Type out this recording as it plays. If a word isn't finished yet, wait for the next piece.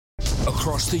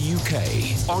across the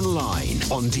UK, online,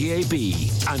 on DAB,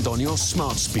 and on your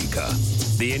smart speaker.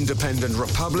 The Independent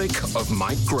Republic of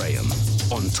Mike Graham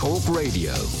on Talk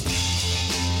Radio.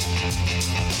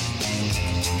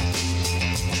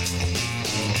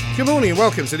 Good morning and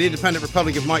welcome to the Independent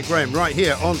Republic of Mike Graham right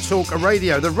here on Talk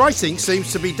Radio. The writing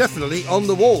seems to be definitely on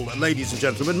the wall, ladies and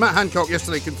gentlemen. Matt Hancock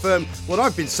yesterday confirmed what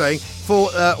I've been saying for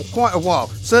quite a while,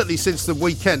 certainly since the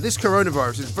weekend. This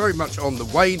coronavirus is very much on the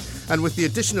wane, and with the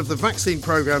addition of the vaccine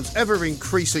programme's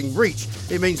ever-increasing reach,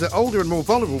 it means that older and more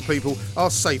vulnerable people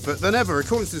are safer than ever.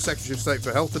 According to the Secretary of State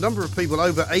for Health, the number of people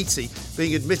over 80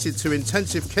 being admitted to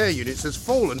intensive care units has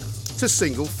fallen to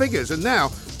single figures, and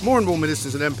now more and more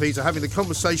ministers and MPs are having the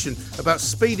conversation about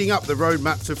speeding up the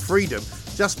roadmap to freedom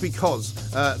just because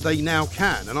they now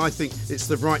can, and I think it's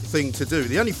the right thing to do.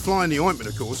 The only fly in the ointment,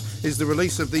 of course, is the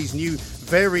release of these new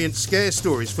variant scare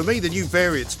stories. For me, the new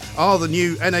variants are the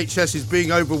new NHS is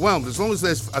being overwhelmed. As long as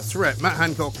there's a threat, Matt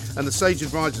Hancock and the Sage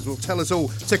Advisors will tell us all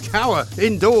to cower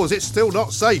indoors. It's still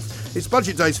not safe. It's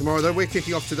budget day tomorrow, though. We're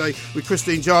kicking off today with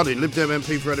Christine Jardine, Lib Dem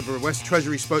MP for Edinburgh West,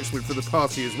 Treasury spokesman for the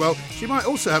party as well. She might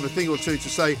also have a thing or two to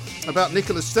say about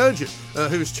Nicola Sturgeon,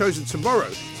 who is chosen tomorrow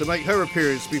to make her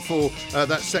appearance before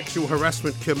that sexual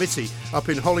harassment committee up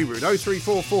in Holyrood.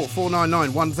 0344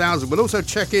 499 1000. We'll also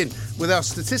check in with our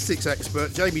statistics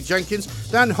expert, Jamie Jenkins.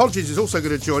 Dan Hodges is also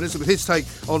going to join us with his take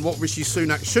on what Rishi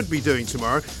Sunak should be doing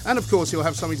tomorrow. And, of course, he'll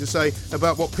have something to say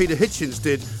about what Peter Hitchens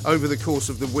did over the course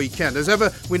of the weekend. As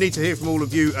ever, we need to hear from all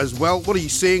of you as well. What are you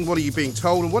seeing? What are you being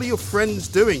told? And what are your friends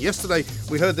doing? Yesterday,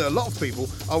 we heard that a lot of people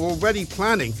are already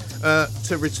planning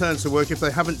to return to work if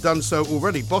they haven't done so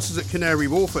already. Bosses at Canary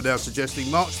Wharf are now suggesting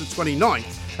March the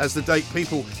 29th as the date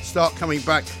people start coming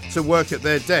back to work at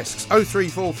their desks.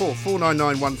 0344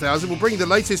 499 1000. We'll bring the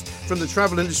latest from the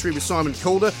travel industry with Simon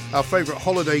Calder, our favourite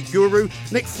holiday guru.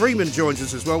 Nick Freeman joins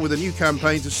us as well with a new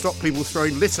campaign to stop people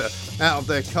throwing litter out of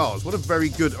their cars. What a very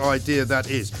good idea that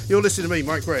is. You're listening to me,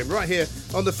 Mike Graham, right here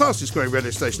on the fastest growing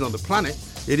radio station on the planet.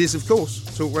 It is, of course,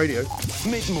 Talk Radio.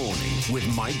 Mid-morning with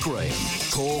Mike Graham.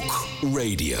 Talk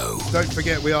Radio. Don't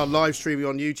forget, we are live streaming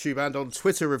on YouTube and on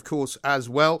Twitter, of course, as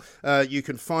well. You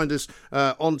can find us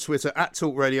on Twitter at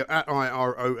Talk Radio, at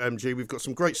IROMG. We've got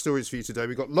some great stories for you today.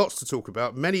 We've got lots to talk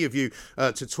about, many of you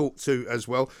to talk to as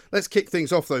well. Let's kick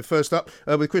things off, though, first up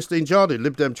with Christine Jardine,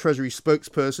 Lib Dem Treasury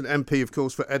spokesperson, MP, of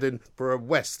course, for Edinburgh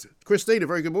West. Christine, a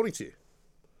very good morning to you.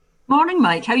 Morning,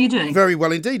 Mike. How are you doing? Very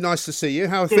well indeed. Nice to see you.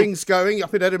 How are things going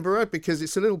up in Edinburgh? Because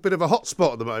it's a little bit of a hot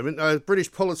spot at the moment.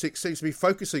 British politics seems to be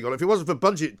focusing on it. If it wasn't for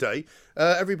budget day,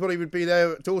 everybody would be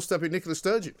there doorstepping Nicola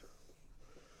Sturgeon.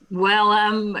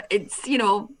 Well, it's,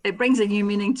 it brings a new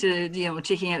meaning to,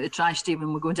 taking out the trash day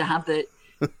when we're going to have the,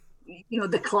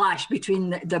 the clash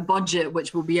between the budget,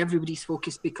 which will be everybody's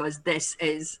focus, because this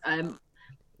is...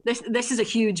 This is a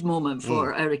huge moment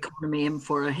for our economy and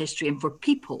for our history and for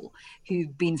people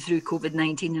who've been through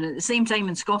COVID-19. And at the same time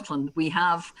in Scotland, we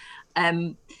have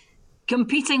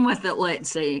competing with it,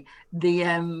 let's say,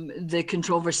 the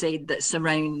controversy that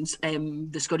surrounds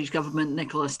the Scottish Government,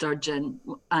 Nicola Sturgeon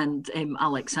and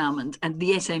Alex Salmond, and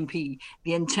the SNP,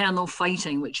 the internal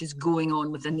fighting which is going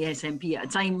on within the SNP at a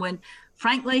time when,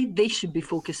 frankly, they should be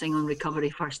focusing on recovery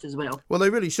first as well. Well, they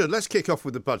really should. Let's kick off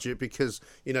with the budget because,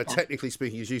 technically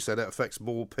speaking, as you said, that affects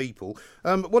more people.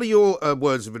 What are your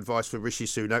words of advice for Rishi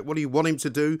Sunak? What do you want him to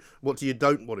do? What do you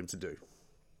don't want him to do?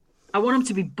 I want him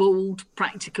to be bold,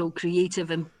 practical,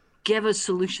 creative, and give us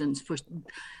solutions for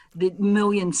the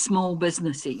million small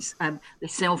businesses, the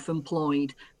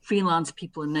self-employed, freelance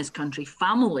people in this country,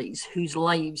 families whose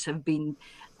lives have been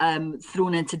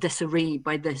thrown into disarray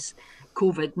by this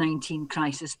COVID-19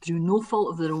 crisis through no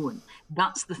fault of their own.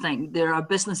 That's the thing. There are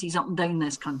businesses up and down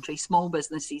this country, small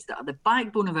businesses that are the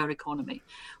backbone of our economy,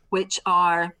 which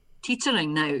are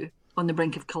teetering now on the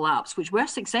brink of collapse, which were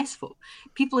successful.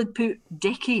 People had put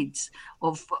decades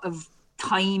of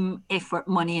time, effort,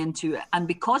 money into it. And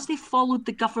because they followed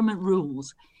the government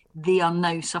rules, they are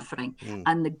now suffering.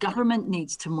 And the government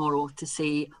needs tomorrow to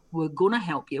say, we're going to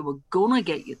help you. We're going to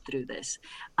get you through this.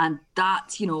 And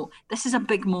that, this is a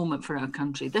big moment for our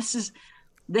country. This is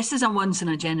a once in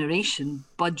a generation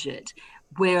budget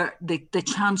where the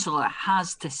Chancellor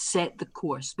has to set the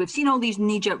course. We've seen all these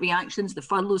knee-jerk reactions, the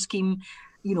furlough scheme,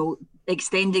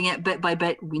 extending it bit by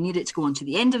bit. We need it to go on to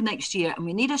the end of next year, and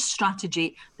we need a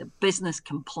strategy that business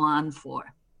can plan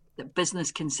for, that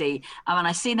business can say. And when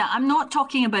I say that, I'm not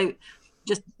talking about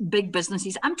just big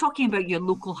businesses. I'm talking about your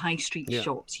local high street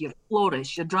shops, your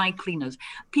florists, your dry cleaners,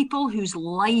 people whose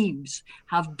lives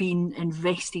have been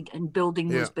invested in building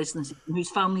those businesses and whose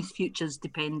families' futures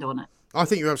depend on it. I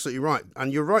think you're absolutely right.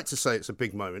 And you're right to say it's a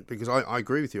big moment, because I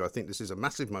agree with you. I think this is a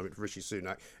massive moment for Rishi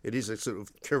Sunak. It is a sort of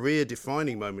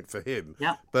career-defining moment for him.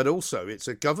 Yeah. But also it's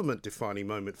a government-defining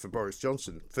moment for Boris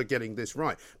Johnson for getting this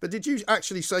right. But did you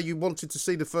actually say you wanted to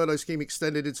see the furlough scheme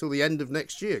extended until the end of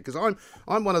next year? Because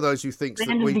I'm one of those who thinks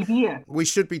that we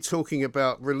should be talking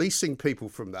about releasing people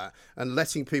from that and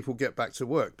letting people get back to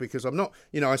work. Because I'm not,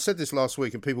 I said this last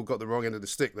week and people got the wrong end of the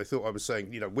stick. They thought I was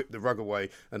saying, whip the rug away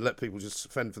and let people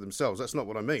just fend for themselves. That's not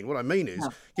what I mean. What I mean is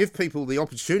give people the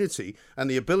opportunity and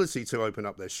the ability to open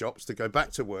up their shops, to go back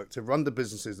to work, to run the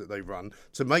businesses that they run,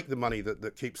 to make the money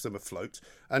that keeps them afloat,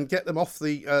 and get them off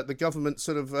the government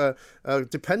sort of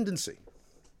dependency.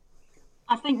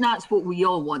 I think that's what we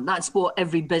all want. That's what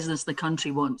every business in the country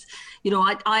wants.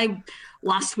 I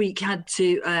last week had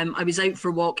to, I was out for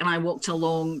a walk and I walked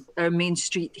along our main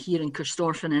street here in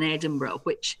Corstorphine in Edinburgh,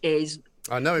 which is...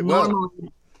 I know it well.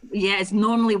 Yeah, it's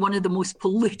normally one of the most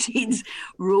polluted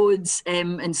roads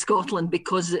in Scotland,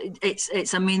 because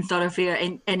it's a main thoroughfare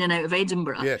in and out of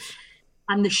Edinburgh. Yes.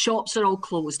 And the shops are all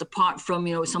closed, apart from,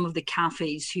 some of the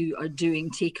cafes who are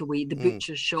doing takeaway. The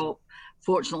butcher's shop,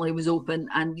 fortunately, was open,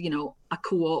 and, a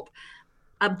co-op.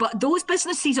 But those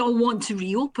businesses all want to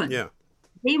reopen. Yeah.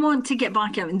 They want to get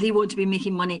back out and they want to be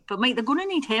making money. But, Mike, they're going to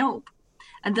need help.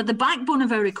 And they're the backbone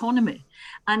of our economy.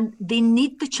 And they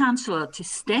need the Chancellor to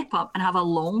step up and have a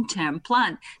long-term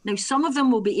plan. Now, some of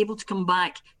them will be able to come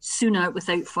back sooner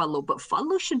without furlough, but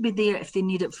furlough should be there if they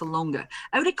need it for longer.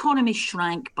 Our economy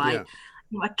shrank by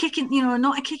not kicking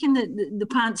the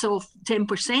pants off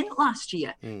 10% last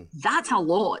year. That's a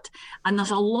lot. And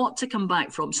there's a lot to come back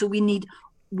from. So we need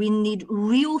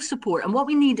real support. And what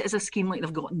we need is a scheme like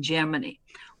they've got in Germany,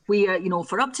 where,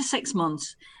 for up to 6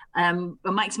 months, a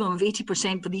maximum of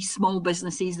 80% for these small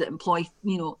businesses that employ,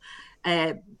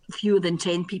 fewer than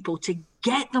 10 people, to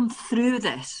get them through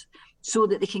this so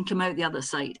that they can come out the other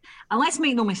side. And let's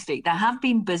make no mistake, there have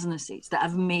been businesses that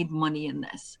have made money in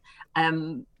this.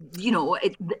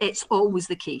 It's always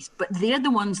the case, but they're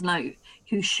the ones now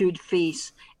who should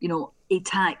face, a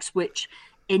tax which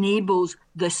enables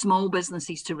the small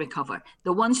businesses to recover.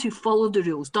 The ones who followed the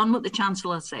rules, done what the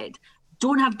Chancellor said,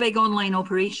 don't have big online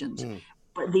operations.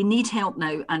 But they need help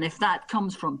now. And if that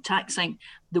comes from taxing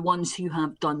the ones who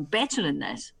have done better in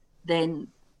this, then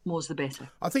more's the better.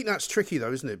 I think that's tricky,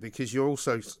 though, isn't it? Because you're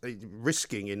also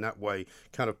risking, in that way,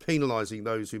 kind of penalising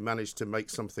those who manage to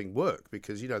make something work.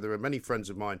 Because, there are many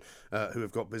friends of mine who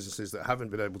have got businesses that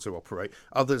haven't been able to operate,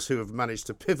 others who have managed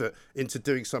to pivot into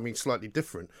doing something slightly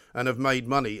different and have made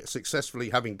money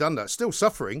successfully having done that, still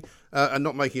suffering and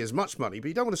not making as much money. But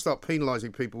you don't want to start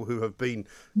penalising people who have been,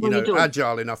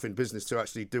 agile enough in business to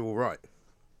actually do all right.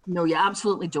 No, you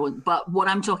absolutely don't. But what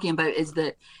I'm talking about is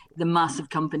the massive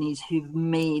companies who've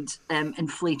made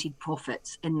inflated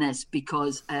profits in this,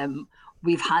 because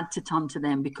we've had to turn to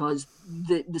them, because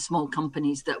the small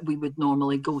companies that we would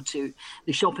normally go to,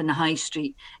 the shop in the high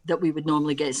street that we would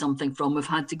normally get something from, we've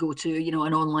had to go to,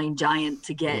 an online giant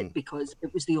to get it, because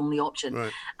it was the only option.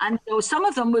 Right. And some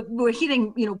of them, we're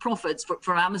hearing, profits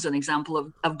for Amazon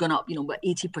example have gone up, about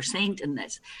 80% in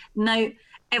this. Now,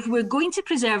 if we're going to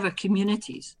preserve our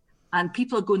communities and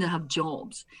people are going to have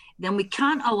jobs, then we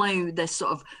can't allow this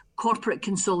sort of corporate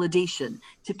consolidation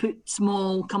to put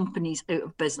small companies out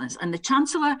of business. And the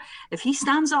Chancellor, if he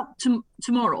stands up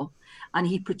tomorrow and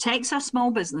he protects our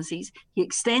small businesses, he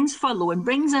extends furlough and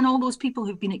brings in all those people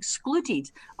who've been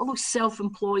excluded, all those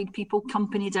self-employed people,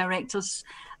 company directors,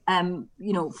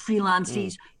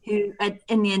 freelancers who,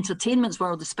 in the entertainment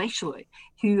world especially,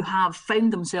 who have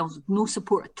found ththemselves with no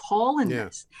support at all in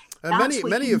this. And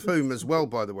many of whom as well,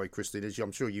 by the way, Christine, as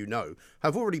I'm sure you know,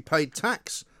 have already paid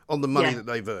tax on the money that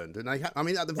they've earned. And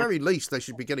at the very least, they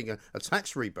should be getting a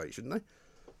tax rebate, shouldn't they?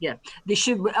 Yeah, they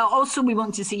should. Also, we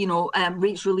want to see,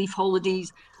 rates relief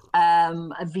holidays,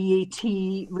 a VAT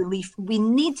relief. We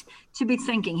need to be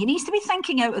thinking. He needs to be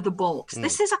thinking out of the box.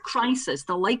 This is a crisis,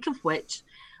 the like of which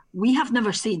we have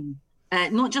never seen,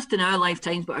 not just in our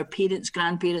lifetimes, but our parents,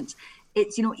 grandparents.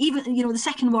 It's, even, the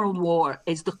Second World War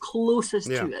is the closest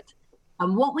to it.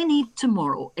 And what we need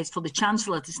tomorrow is for the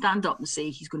Chancellor to stand up and say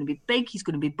he's going to be big, he's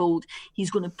going to be bold,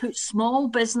 he's going to put small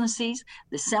businesses,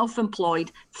 the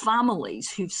self-employed,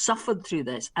 families who've suffered through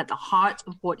this at the heart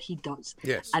of what he does.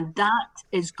 Yes. And that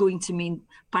is going to mean,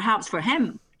 perhaps for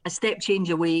him, a step change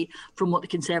away from what the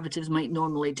Conservatives might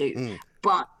normally do.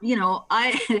 But,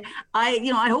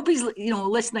 I hope he's,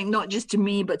 listening not just to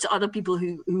me, but to other people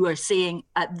who are saying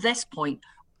at this point,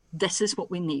 this is what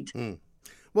we need.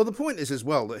 Well, the point is as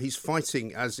well that he's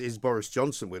fighting, as is Boris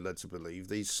Johnson, we're led to believe,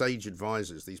 these sage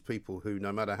advisors, these people who,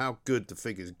 no matter how good the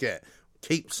figures get,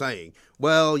 keep saying,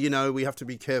 well, we have to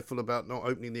be careful about not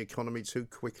opening the economy too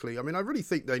quickly. I mean, I really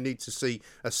think they need to see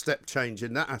a step change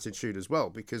in that attitude as well,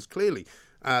 because clearly,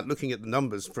 looking at the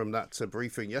numbers from that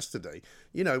briefing yesterday,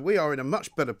 we are in a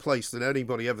much better place than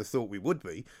anybody ever thought we would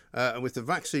be. And with the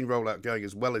vaccine rollout going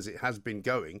as well as it has been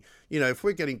going, if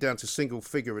we're getting down to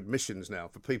single-figure admissions now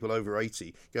for people over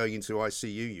 80 going into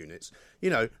ICU units,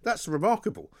 that's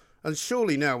remarkable. And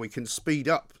surely now we can speed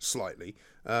up slightly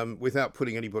without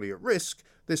putting anybody at risk,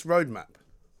 this roadmap.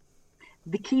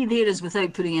 The key there is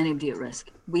without putting anybody at risk.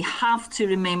 We have to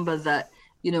remember that,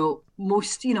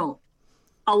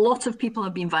 a lot of people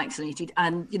have been vaccinated,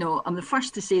 and I'm the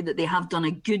first to say that they have done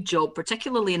a good job,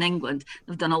 particularly in England.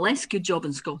 They've done a less good job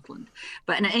in Scotland,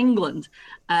 but in England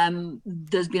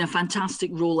there's been a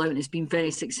fantastic rollout and it's been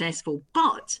very successful.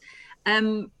 But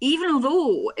even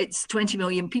although it's 20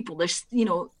 million people, there's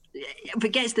if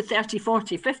it gets to 30,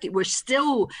 40, 50,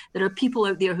 there are people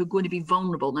out there who are going to be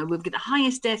vulnerable. Now, we've got the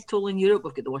highest death toll in Europe.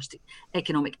 We've got the worst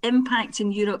economic impact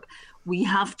in Europe. We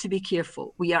have to be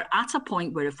careful. We are at a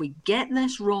point where if we get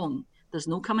this wrong, there's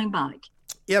no coming back.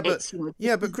 Yeah, but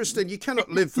Christine, you cannot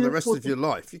live for the rest of your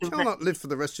life. You cannot live for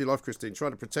the rest of your life, Christine,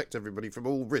 trying to protect everybody from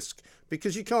all risk,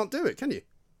 because you can't do it, can you?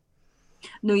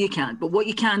 No, you can't. But what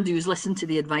you can do is listen to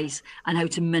the advice and how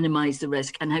to minimise the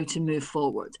risk and how to move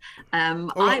forward. All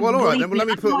right. Then let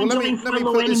me put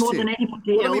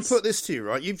this to you.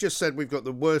 Right, you've just said we've got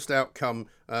the worst outcome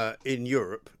in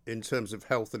Europe in terms of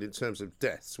health and in terms of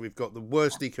deaths. We've got the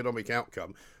worst economic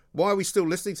outcome. Why are we still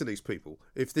listening to these people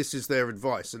if this is their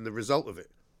advice and the result of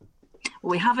it?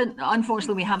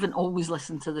 Unfortunately, we haven't always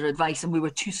listened to their advice, and we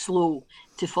were too slow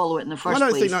to follow it in the first place.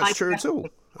 I don't think that's true at all.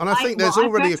 And I think there's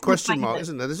already a question mark,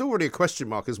 isn't there? There's already a question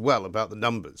mark as well about the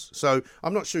numbers. So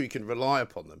I'm not sure you can rely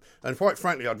upon them. And quite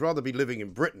frankly, I'd rather be living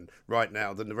in Britain right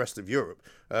now than the rest of Europe,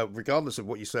 regardless of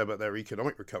what you say about their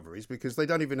economic recoveries, because they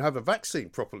don't even have a vaccine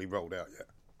properly rolled out yet.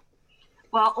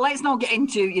 Well, let's not get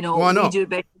into, Why not?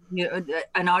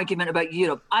 An argument about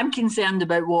Europe. I'm concerned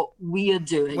about what we are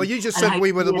doing. Well, you just said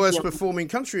we were the worst performing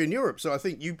country in Europe, so I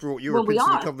think you brought Europe into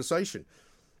the conversation.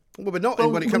 Well, we're not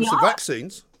when it comes to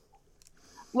vaccines.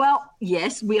 Well,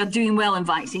 yes, we are doing well in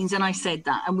vaccines, and I said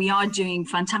that, and we are doing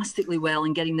fantastically well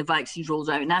in getting the vaccines rolled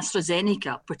out. And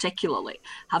AstraZeneca, particularly,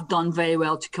 have done very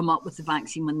well to come up with the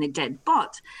vaccine when they did.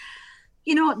 But,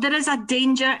 there is a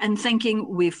danger in thinking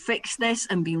we've fixed this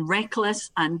and being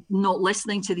reckless and not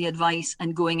listening to the advice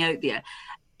and going out there.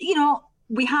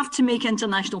 We have to make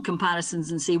international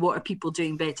comparisons and say, what are people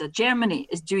doing better? Germany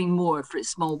is doing more for its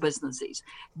small businesses.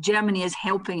 Germany is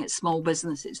helping its small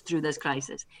businesses through this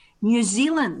crisis. New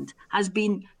Zealand has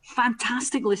been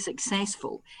fantastically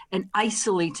successful in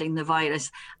isolating the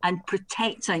virus and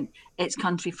protecting its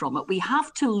country from it. We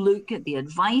have to look at the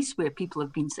advice where people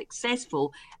have been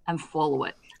successful and follow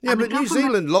it. Yeah, but New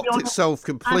Zealand locked itself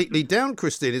completely down,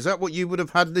 Christine. Is that what you would have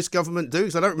had this government do?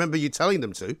 Because I don't remember you telling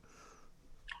them to.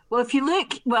 Well, if you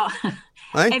look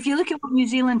at what New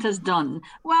Zealand has done,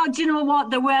 well, do you know what?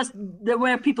 There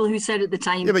were people who said at the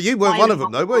time. Yeah, but you weren't one of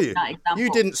them, though, were you? You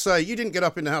didn't get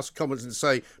up in the House of Commons and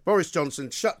say, Boris Johnson,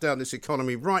 shut down this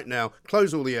economy right now,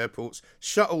 close all the airports,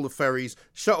 shut all the ferries,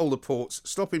 shut all the ports,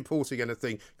 stop importing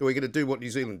anything. We're going to do what New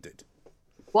Zealand did.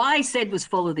 What I said was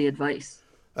follow the advice.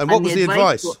 And what was the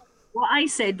advice? What I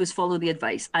said was follow the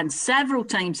advice. And several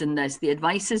times in this, the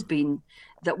advice has been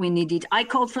that I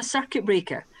called for a circuit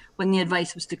breaker when the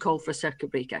advice was to call for a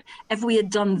circuit breaker. If we had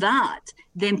done that,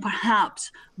 then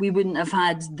perhaps we wouldn't have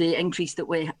had the increase that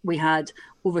we had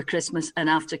over Christmas and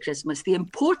after Christmas. The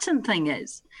important thing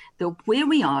is that where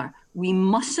we are, we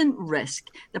mustn't risk.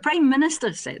 The Prime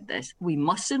Minister said this, we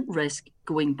mustn't risk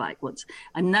going backwards.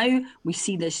 And now we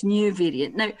see this new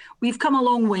variant. Now, we've come a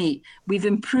long way. We've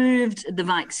improved the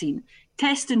vaccine.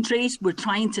 Test and trace, we're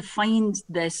trying to find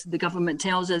this, the government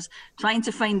tells us, trying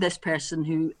to find this person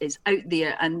who is out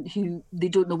there and who they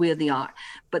don't know where they are.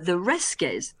 But the risk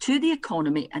is to the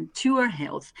economy and to our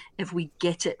health if we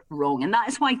get it wrong. And that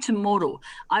is why tomorrow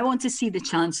I want to see the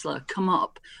Chancellor come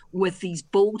up with these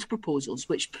bold proposals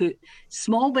which put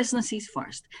small businesses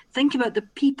first. Think about the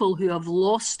people who have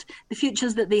lost the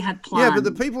futures that they had planned. Yeah, but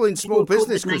the people in small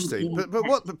business, Christine, but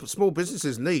what the small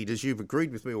businesses need, as you've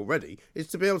agreed with me already, is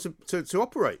to be able to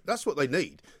operate. That's what they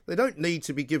need. They don't need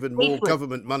to be given more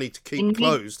government money to keep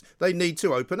closed. They need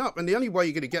to open up. And the only way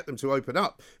you're going to get them to open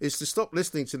up is to stop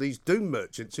listening to these doom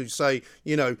merchants who say,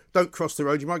 don't cross the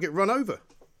road, you might get run over.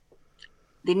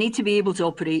 They need to be able to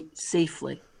operate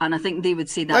safely. And I think they would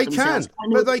say that they themselves.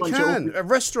 can, but they can.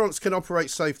 Restaurants can operate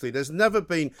safely. There's never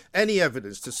been any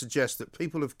evidence to suggest that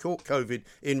people have caught COVID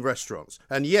in restaurants.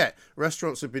 And yet,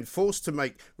 restaurants have been forced to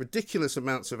make ridiculous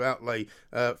amounts of outlay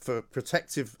for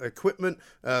protective equipment.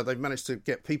 They've managed to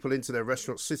get people into their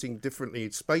restaurants sitting differently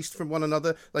spaced from one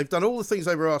another. They've done all the things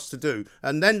they were asked to do,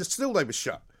 and then still they were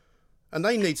shut. And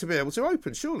they need to be able to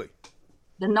open, surely.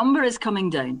 The number is coming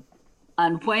down.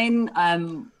 And when...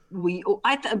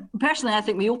 personally, I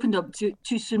think we opened up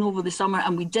too soon over the summer,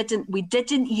 and we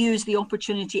didn't use the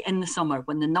opportunity in the summer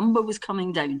when the number was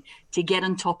coming down to get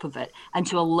on top of it and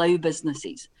to allow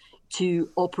businesses to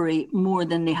operate more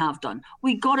than they have done.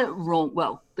 We got it wrong.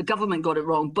 Well, the government got it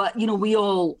wrong, but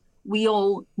we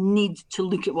all need to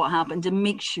look at what happened and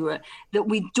make sure that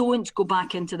we don't go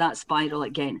back into that spiral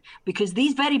again, because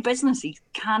these very businesses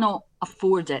cannot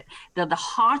afford it. They're the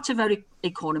heart of our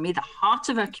economy, the heart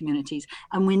of our communities,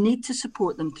 and we need to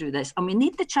support them through this. And we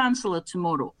need the Chancellor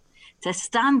tomorrow to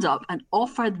stand up and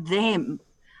offer them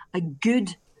a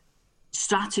good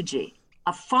strategy,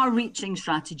 a far-reaching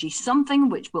strategy, something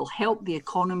which will help the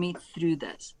economy through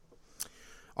this.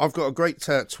 I've got a great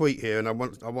tweet here, and I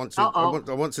want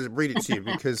to read it to you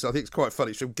because I think it's quite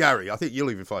funny. It's from Gary. I think you'll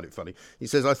even find it funny. He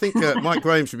says, "I think Mike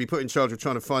Graham should be put in charge of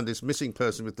trying to find this missing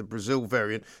person with the Brazil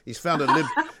variant. He's found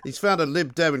a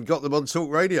Lib Dem and got them on Talk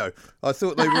Radio. I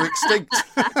thought they were extinct."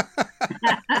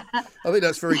 I think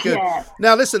that's very good. Yeah.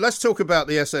 Now, listen, let's talk about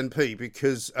the SNP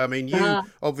because, I mean, you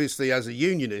obviously as a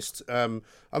unionist, I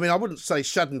mean, I wouldn't say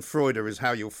schadenfreude is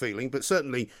how you're feeling, but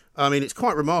certainly, I mean, it's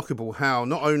quite remarkable how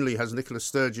not only has Nicola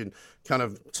Sturgeon kind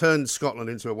of turned Scotland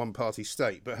into a one-party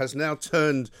state, but has now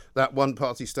turned that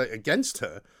one-party state against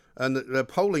her. And the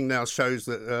polling now shows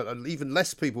that even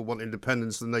less people want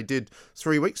independence than they did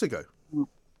 3 weeks ago.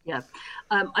 Yeah,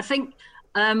 I think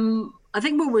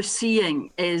what we're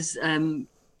seeing is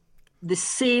the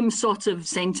same sort of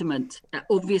sentiment,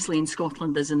 obviously in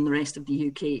Scotland as in the rest of the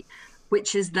UK,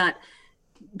 which is that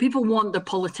people want their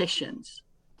politicians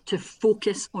to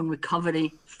focus on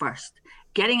recovery first,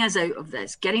 getting us out of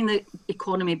this, getting the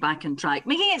economy back on track,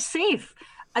 making it safe,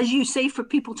 as you say, for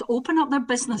people to open up their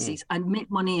businesses and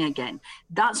make money again.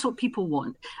 That's what people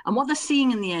want. And what they're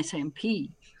seeing in the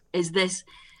SNP is this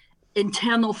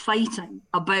internal fighting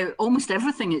about almost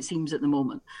everything, it seems, at the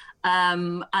moment.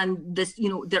 And this,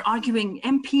 they're arguing,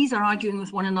 MPs are arguing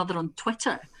with one another on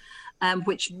Twitter,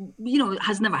 which,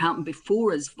 has never happened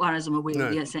before, as far as I'm aware,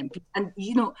 of the SNP. And,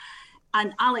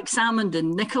 and Alex Salmond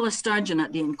and Nicola Sturgeon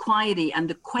at the inquiry and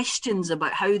the questions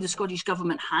about how the Scottish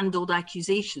Government handled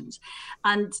accusations.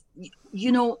 And,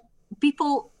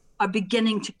 people are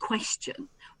beginning to question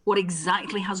what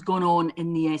exactly has gone on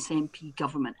in the SNP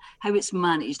government, how it's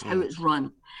managed, how it's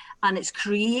run. And it's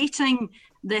creating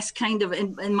this kind of,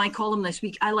 in my column this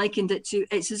week, I likened it to,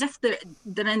 it's as if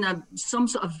they're in some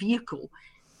sort of vehicle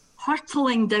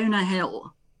hurtling down a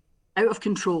hill out of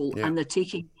control, and they're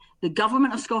taking the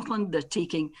government of Scotland, they're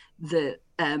taking the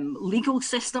legal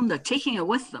system, they're taking it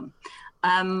with them.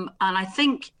 And I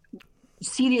think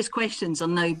serious questions are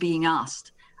now being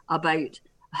asked about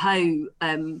how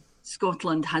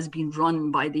Scotland has been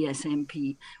run by the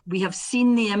SNP. We have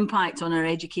seen the impact on our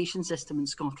education system in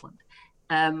Scotland.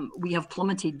 We have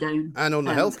plummeted down. And on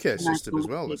the healthcare system as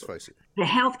well, let's face it. The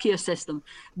healthcare system.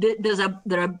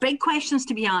 There are big questions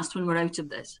to be asked when we're out of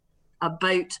this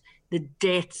about the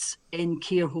deaths in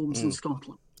care homes in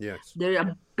Scotland. Yes. There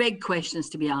are big questions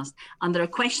to be asked. And there are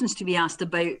questions to be asked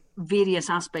about various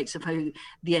aspects of how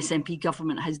the SNP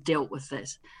government has dealt with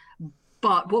this.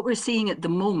 But what we're seeing at the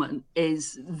moment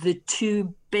is the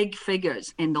two big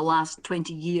figures in the last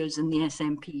 20 years in the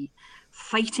SNP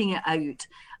fighting it out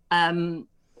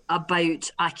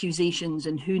about accusations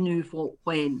and who knew what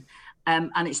when.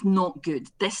 And it's not good.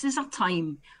 This is a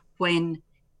time when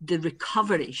the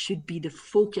recovery should be the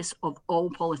focus of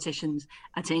all politicians'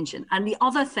 attention. And the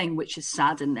other thing which is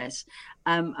sad in this,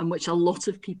 and which a lot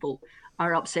of people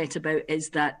are upset about, is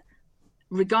that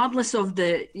regardless of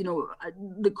the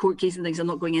court case and things I'm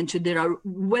not going into, there are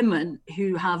women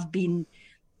who have been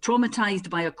traumatized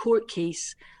by a court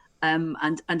case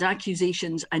and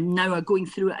accusations and now are going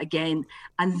through it again.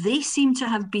 And they seem to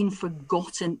have been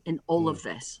forgotten in all of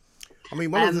this. I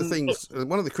mean, one of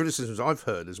the criticisms I've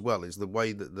heard as well is the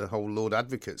way that the whole Lord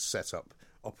Advocate's setup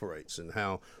operates, and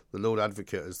how the Lord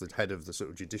Advocate, as the head of the sort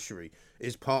of judiciary,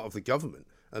 is part of the government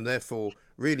and therefore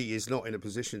really is not in a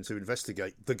position to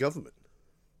investigate the government.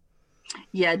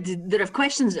 Yeah, there are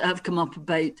questions that have come up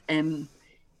about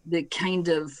the kind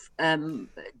of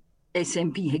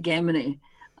SNP hegemony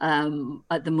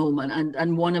at the moment,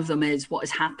 and one of them is what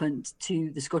has happened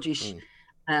to the Scottish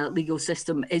legal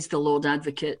system is the Lord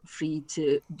Advocate free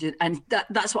to do, and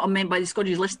that's what I meant by the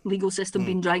Scottish legal system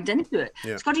being dragged into it.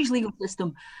 Yeah. Scottish legal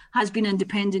system has been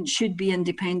independent, should be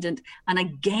independent, and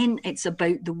again, it's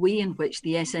about the way in which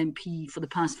the SNP for the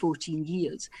past 14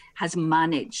 years has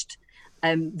managed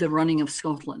the running of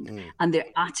Scotland and their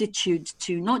attitude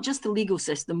to not just the legal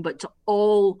system, but to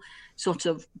all sort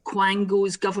of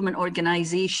quangos, government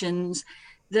organisations.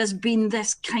 There's been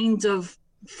this kind of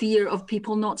fear of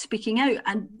people not speaking out,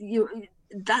 and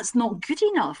that's not good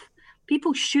enough.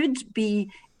 People should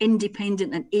be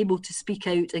independent and able to speak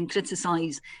out and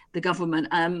criticise the government,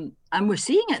 and we're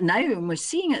seeing it now, and we're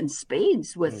seeing it in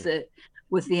spades with the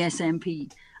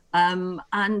SNP,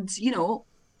 and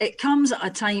it comes at a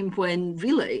time when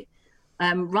really,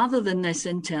 rather than this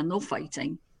internal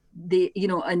fighting,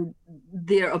 and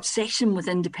their obsession with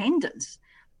independence.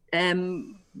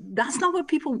 That's not what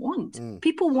people want.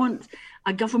 People want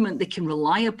a government they can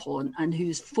rely upon and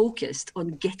who's focused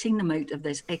on getting them out of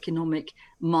this economic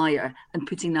mire and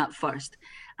putting that first.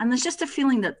 And there's just a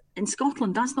feeling that in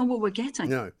Scotland, that's not what we're getting.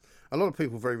 No. A lot of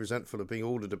people very resentful of being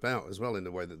ordered about as well in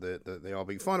the way that they are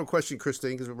being. Final question,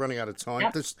 Christine, because we're running out of time.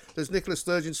 Yep. Does Nicola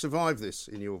Sturgeon survive this,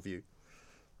 in your view?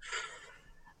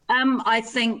 I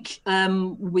think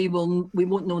we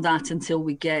won't know that until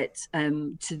we get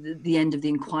to the end of the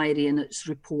inquiry and its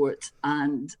report,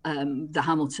 and the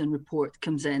Hamilton report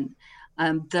comes in.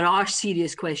 There are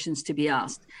serious questions to be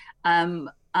asked.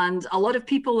 And a lot of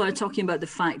people are talking about the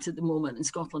fact at the moment in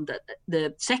Scotland that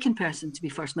the second person to be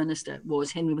First Minister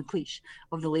was Henry McLeish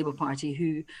of the Labour Party,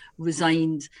 who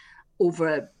resigned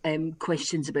over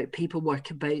questions about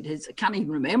paperwork about his, I can't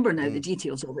even remember now the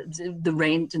details of it, the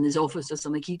rent in his office or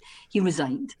something. He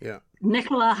resigned. Yeah.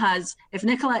 If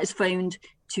Nicola is found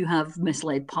to have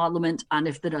misled Parliament, and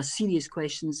if there are serious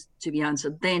questions to be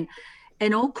answered, then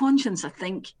in all conscience, I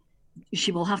think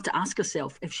she will have to ask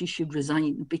herself if she should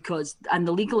resign, and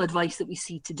the legal advice that we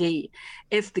see today,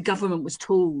 if the government was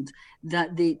told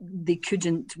that they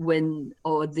couldn't win,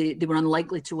 or they were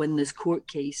unlikely to win this court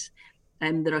case,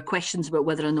 there are questions about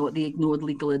whether or not they ignored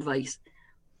legal advice.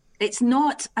 It's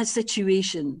not a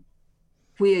situation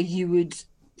where you would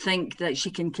think that she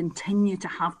can continue to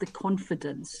have the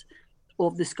confidence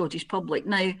of the Scottish public.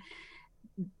 Now,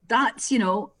 that's,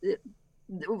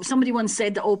 somebody once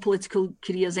said that all political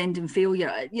careers end in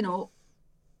failure.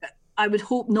 I would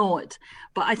hope not,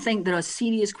 but I think there are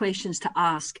serious questions to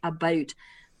ask about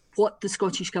what the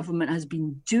Scottish government has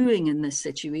been doing in this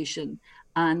situation,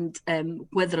 and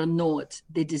whether or not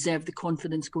they deserve the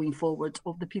confidence going forward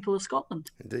of the people of Scotland.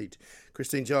 Indeed.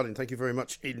 Christine Jardine, thank you very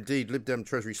much indeed. Lib Dem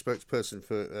Treasury spokesperson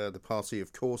for the party,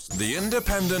 of course. The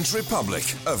Independent Republic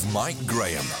of Mike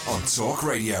Graham on Talk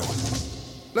Radio.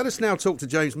 Let us now talk to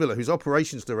James Miller, who's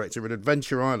Operations Director at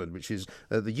Adventure Island, which is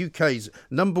the UK's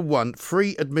 #1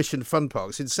 free admission fun park.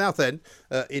 It's in Southend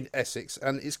in Essex,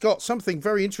 and it's got something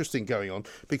very interesting going on,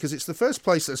 because it's the first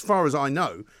place, as far as I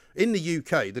know, in the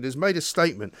UK that has made a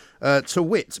statement to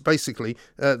wit, basically,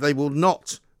 they will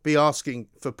not be asking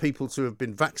for people to have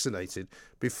been vaccinated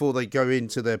before they go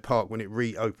into their park when it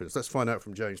reopens. Let's find out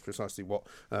from James precisely what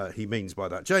he means by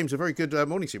that. James, a very good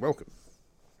morning to you. Welcome.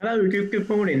 Hello, good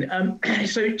morning.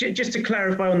 So just to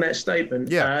clarify on that statement,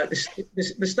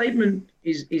 the statement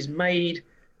is made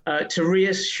to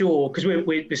reassure, because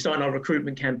we're starting our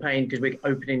recruitment campaign, because we're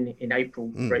opening in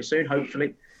April very soon,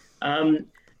 hopefully. And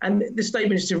the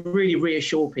statement is to really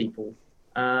reassure people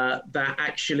that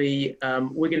actually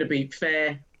we're going to be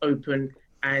fair, open,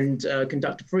 and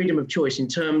conduct freedom of choice in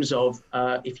terms of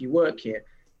if you work here.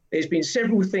 There's been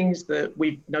several things that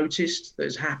we've noticed that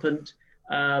has happened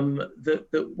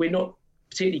that we're not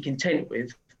particularly content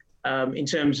with in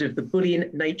terms of the bullying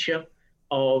nature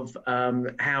of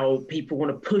how people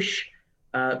want to push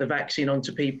the vaccine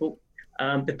onto people,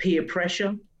 the peer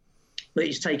pressure that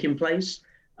is taking place,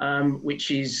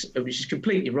 which is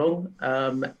completely wrong,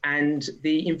 and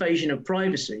the invasion of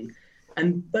privacy.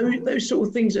 And those sort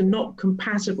of things are not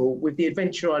compatible with the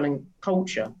Adventure Island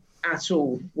culture at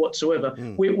all whatsoever.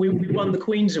 We won the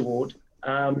Queen's Award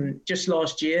just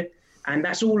last year. And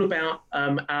that's all about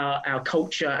our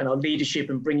culture and our leadership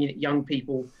and bringing young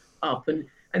people up.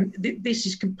 And this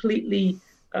is completely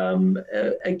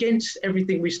against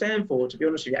everything we stand for, to be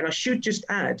honest with you. And I should just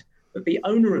add that the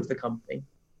owner of the company,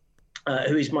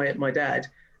 who is my dad,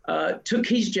 took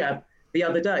his jab the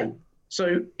other day.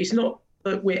 So it's not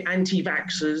that we're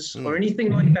anti-vaxxers or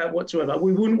anything like that whatsoever.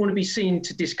 We wouldn't want to be seen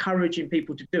to discouraging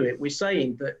people to do it. We're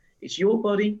saying that it's your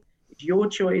body, it's your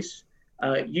choice,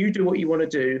 you do what you want to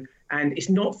do. And it's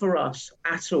not for us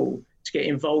at all to get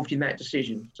involved in that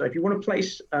decision. So if you want a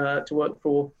place to work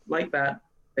for like that,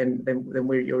 then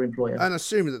we're your employer. And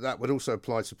assuming that would also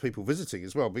apply to people visiting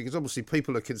as well, because obviously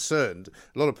people are concerned.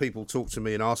 A lot of people talk to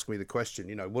me and ask me the question,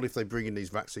 what if they bring in these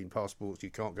vaccine passports? You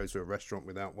can't go to a restaurant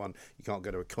without one. You can't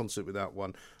go to a concert without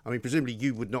one. I mean, presumably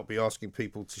you would not be asking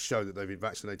people to show that they've been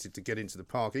vaccinated to get into the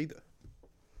park either.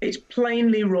 It's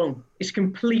plainly wrong. It's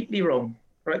completely wrong.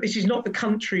 Right? This is not the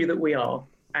country that we are.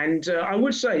 And I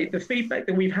would say the feedback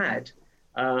that we've had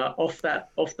off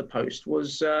the post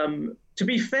was, to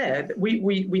be fair,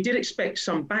 we did expect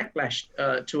some backlash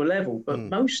to a level, but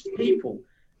most people,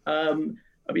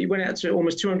 we went out to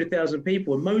almost 200,000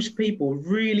 people, and most people were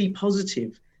really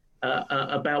positive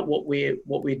about what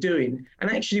we're doing, and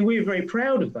actually we're very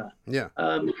proud of that. Yeah,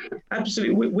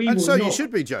 absolutely. And so you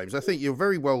should be, James. I think you're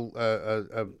very well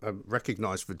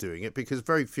recognised for doing it, because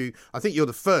very few. I think you're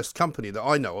the first company that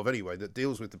I know of, anyway, that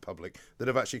deals with the public that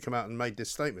have actually come out and made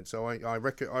this statement. So I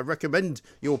recommend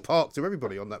your park to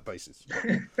everybody on that basis.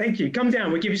 Thank you. Come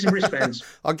down. We'll give you some wristbands.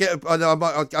 I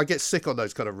get sick on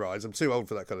those kind of rides. I'm too old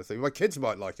for that kind of thing. My kids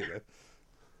might like it though.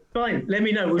 Fine, let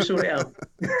me know. We'll sort it out.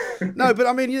 No, but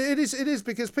I mean, it is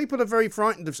because people are very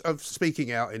frightened of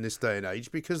speaking out in this day and age,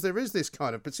 because there is this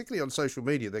kind of, particularly on social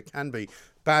media, there can be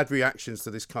bad reactions to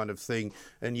this kind of thing,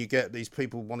 and you get these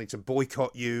people wanting to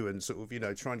boycott you and sort of,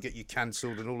 try and get you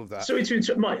cancelled and all of that. So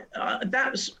Mike,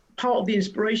 that's part of the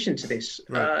inspiration to this.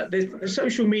 Right. The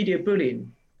social media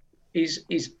bullying is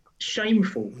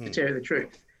shameful, to tell you the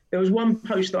truth. There was one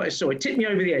post that I saw, it tipped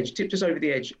us over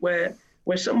the edge, where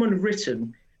someone had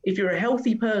written, if you're a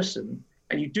healthy person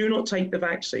and you do not take the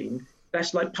vaccine,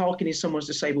 that's like parking in someone's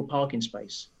disabled parking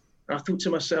space. And I thought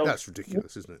to myself, that's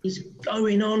ridiculous, isn't it? What is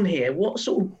going on here? What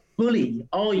sort of bully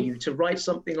are you to write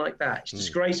something like that? It's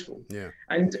disgraceful. Yeah.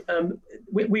 And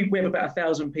we have about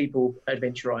 1,000 people at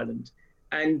Adventure Island.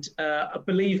 And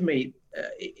believe me,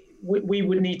 we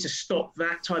would need to stop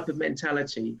that type of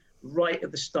mentality right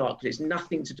at the start, because it's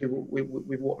nothing to do with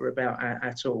what we're about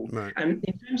at all. Right. And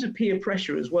in terms of peer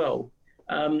pressure as well,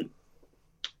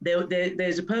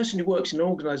 there's a person who works in an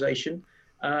organisation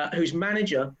whose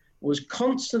manager was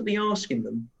constantly asking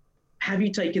them, have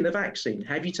you taken the vaccine?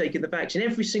 Have you taken the vaccine?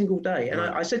 Every single day. And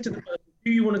I said to the person,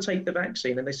 do you want to take the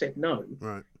vaccine? And they said no.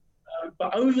 Right.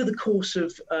 But over the course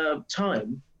of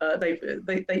time,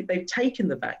 they've taken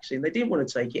the vaccine. They didn't want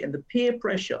to take it, and the peer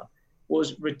pressure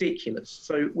was ridiculous.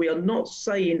 So we are not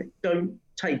saying don't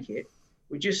take it.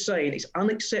 We're just saying it's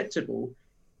unacceptable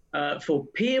for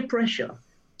peer pressure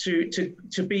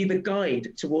to be the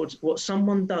guide towards what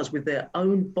someone does with their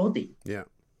own body. Yeah,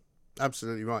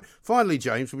 absolutely right. Finally,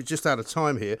 James, we're just out of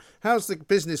time here. How's the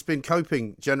business been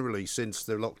coping generally since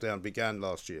the lockdown began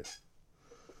last year?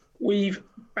 We've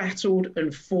battled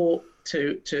and fought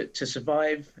to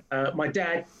survive. My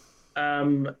dad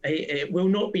he will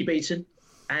not be beaten.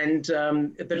 And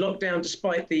the lockdown,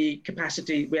 despite the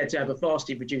capacity, we had to have a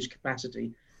vastly reduced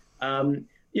capacity.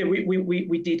 We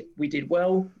did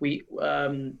well.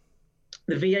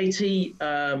 The VAT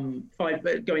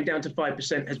going down to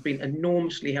 5% has been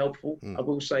enormously helpful. I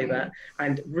will say that,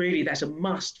 and really that's a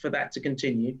must for that to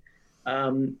continue.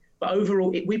 But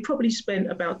overall, we probably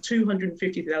spent about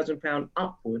 £250,000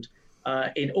 upward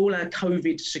in all our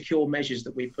COVID secure measures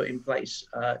that we put in place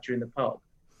during the park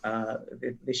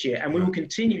this year, and we will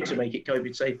continue to make it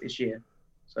COVID safe this year.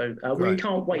 So we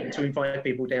can't wait to invite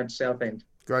people down to Southend.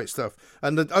 Great stuff.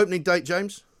 And the opening date,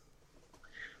 James?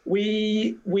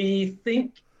 We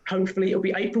think hopefully it'll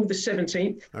be April the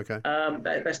 17th. Okay.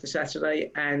 That's the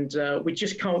Saturday, and we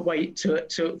just can't wait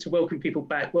to welcome people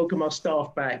back, welcome our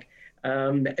staff back,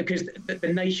 because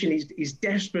the nation is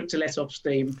desperate to let off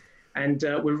steam. And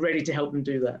we're ready to help them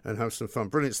do that. And have some fun.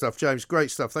 Brilliant stuff, James. Great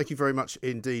stuff. Thank you very much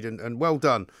indeed. And well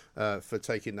done for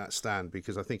taking that stand,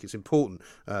 because I think it's important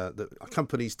that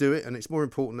companies do it. And it's more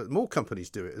important that more companies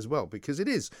do it as well, because it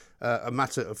is a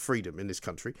matter of freedom in this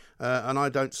country. And I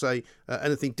don't say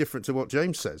anything different to what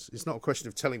James says. It's not a question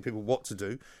of telling people what to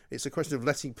do. It's a question of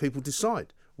letting people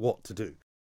decide what to do.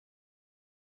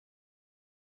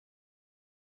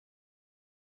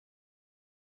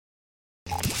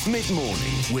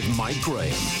 Mid-morning with Mike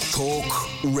Graham. Talk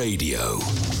Radio.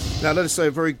 Now, let us say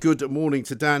a very good morning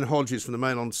to Dan Hodges from the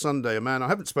Mail on Sunday, a man I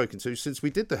haven't spoken to since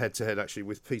we did the head-to-head, actually,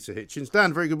 with Peter Hitchens.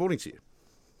 Dan, very good morning to you.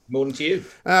 Morning to you.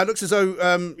 Looks as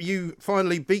though you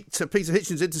finally beat Peter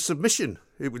Hitchens into submission,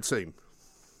 it would seem.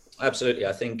 Absolutely.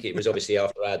 I think it was obviously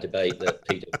after our debate that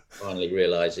Peter finally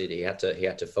realised he had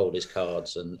to fold his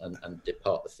cards and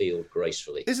depart the field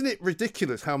gracefully. Isn't it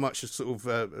ridiculous how much sort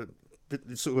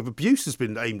of abuse has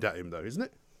been aimed at him, though, isn't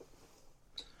it?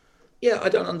 Yeah, I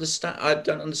don't understand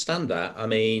that. I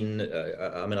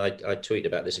tweeted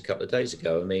about this a couple of days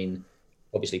ago. I mean,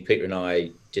 obviously Peter and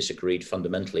I disagreed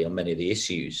fundamentally on many of the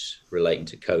issues relating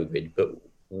to COVID. But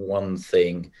one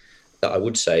thing that I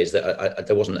would say is that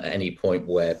there wasn't at any point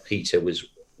where Peter was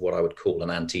what I would call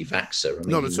an anti-vaxxer. I mean,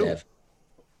 Not at all.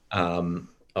 Never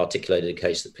articulated a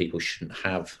case that people shouldn't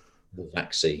have the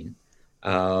vaccine.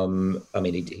 I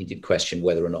mean, he did question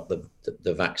whether or not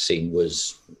the vaccine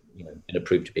was, been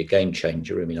approved to be a game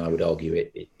changer. I mean, I would argue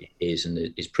it is, and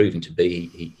it is proving to be.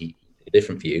 He a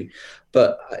different view,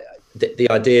 but the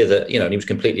idea that and he was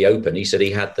completely open. He said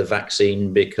he had the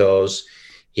vaccine because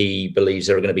he believes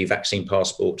there are going to be vaccine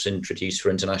passports introduced for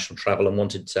international travel, and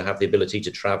wanted to have the ability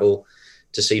to travel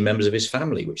to see members of his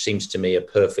family, which seems to me a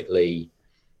perfectly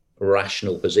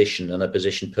rational position, and a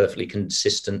position perfectly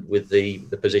consistent with the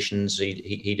positions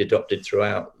he'd adopted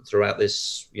throughout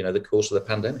this, the course of the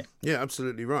pandemic. Yeah,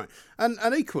 absolutely right. And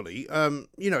equally,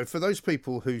 for those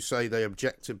people who say they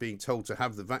object to being told to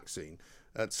have the vaccine,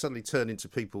 to suddenly turn into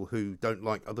people who don't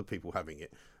like other people having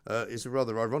it, is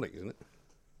rather ironic, isn't it?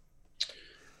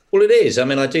 Well, it is. I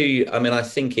mean, I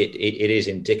think it is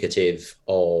indicative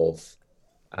of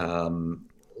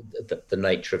the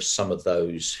nature of some of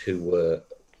those who were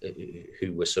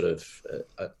sort of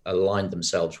aligned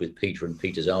themselves with Peter and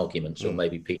Peter's arguments, or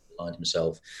maybe Peter aligned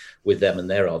himself with them and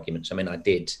their arguments. I mean, I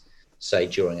did say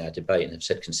during our debate, and have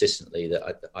said consistently,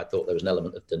 that I thought there was an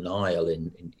element of denial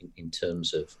in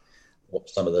terms of what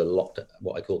some of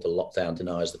what I call the lockdown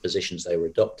deniers, the positions they were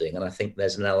adopting. And I think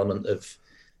there's an element of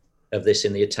this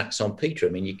in the attacks on Peter. I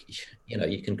mean,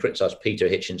 you can criticise Peter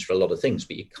Hitchens for a lot of things,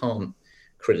 but you can't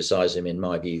criticise him, in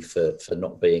my view, for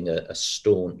not being a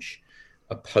staunch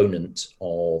opponent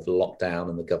of lockdown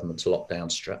and the government's lockdown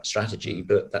strategy.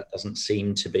 But that doesn't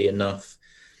seem to be enough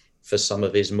for some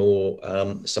of his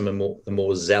the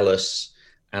more zealous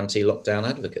anti-lockdown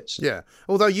advocates. Yeah,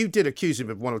 although you did accuse him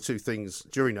of one or two things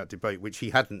during that debate which he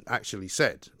hadn't actually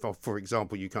said. For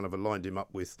example, you kind of aligned him up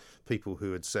with people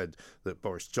who had said that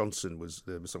Boris Johnson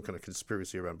there was some kind of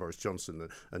conspiracy around Boris Johnson,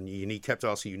 and he kept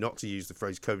asking you not to use the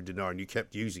phrase COVID denier, and you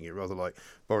kept using it, rather like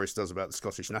Boris does about the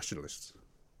Scottish nationalists.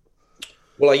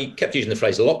 Well, I kept using the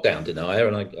phrase lockdown denier,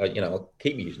 and I'll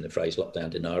keep using the phrase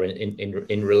lockdown denier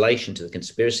in relation to the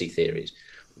conspiracy theories.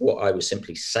 What I was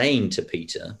simply saying to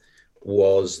Peter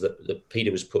was that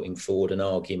Peter was putting forward an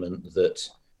argument that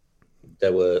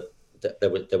there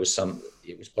was some.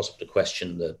 It was possible to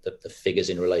question the figures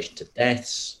in relation to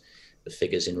deaths, the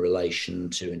figures in relation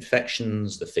to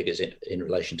infections, the figures in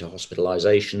relation to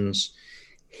hospitalizations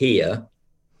here,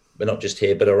 but not just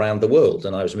here, but around the world.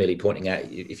 And I was merely pointing out,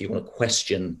 if you want to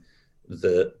question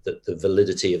the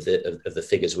validity of the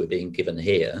figures we're being given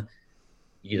here,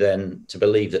 you then, to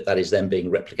believe that is then being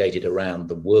replicated around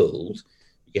the world,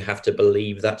 you have to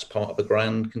believe that's part of a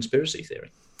grand conspiracy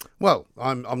theory. Well,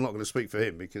 I'm not going to speak for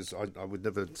him, because I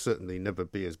would certainly never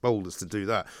be as bold as to do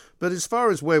that. But as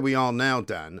far as where we are now,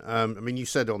 Dan, I mean, you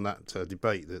said on that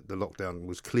debate that the lockdown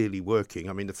was clearly working.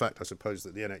 I mean, the fact, I suppose,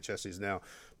 that the NHS has now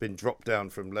been dropped down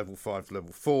from level 5 to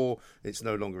level 4, it's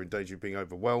no longer in danger of being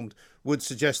overwhelmed, would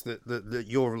suggest that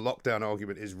your lockdown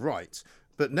argument is right.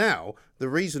 But now, the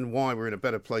reason why we're in a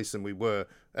better place than we were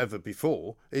ever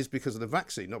before is because of the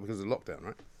vaccine, not because of the lockdown,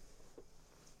 right?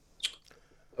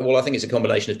 Well, I think it's a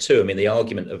combination of two. I mean, the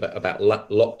argument about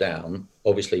lockdown,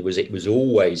 obviously, was it was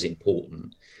always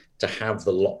important to have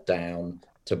the lockdown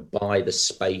to buy the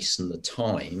space and the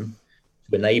time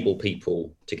to enable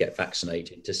people to get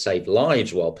vaccinated, to save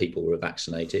lives while people were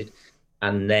vaccinated,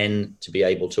 and then to be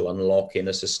able to unlock in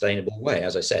a sustainable way.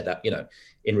 As I said, that,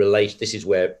 in relation, this is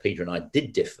where Peter and I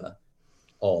did differ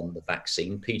on the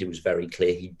vaccine. Peter was very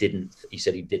clear. He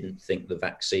said he didn't think the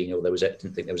vaccine, or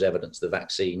didn't think there was evidence the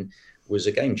vaccine was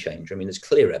a game changer. I mean, there's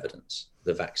clear evidence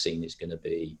the vaccine is going to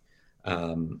be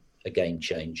a game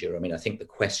changer. I mean, I think the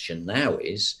question now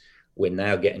is, we're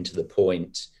now getting to the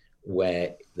point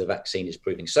where the vaccine is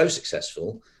proving so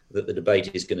successful that the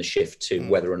debate is going to shift to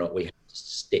whether or not we have to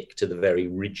stick to the very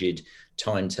rigid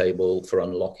timetable for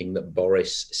unlocking that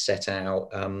Boris set out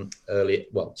earlier.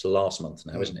 Well, it's last month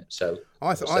now, isn't it? So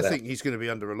I think he's going to be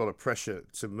under a lot of pressure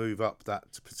to move up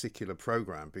that particular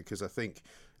programme, because I think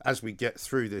as we get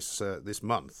through this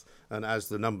month, and as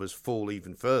the numbers fall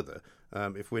even further,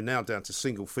 if we're now down to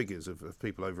single figures of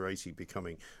people over 80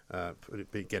 getting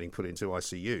put into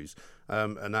ICUs,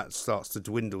 and that starts to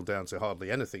dwindle down to hardly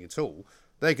anything at all,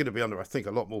 they're going to be under, I think,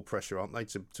 a lot more pressure, aren't they,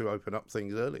 to open up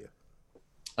things earlier?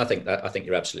 I think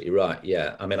you're absolutely right.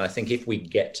 Yeah. I mean, I think if we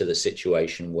get to the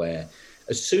situation where,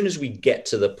 as soon as we get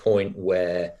to the point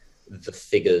where the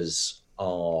figures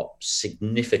are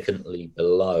significantly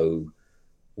below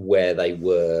where they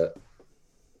were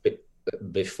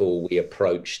before we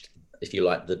approached, if you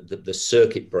like, the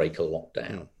circuit breaker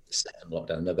lockdown. second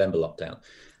lockdown, November lockdown.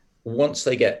 Once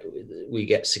we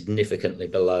get significantly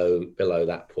below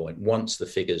that point, once the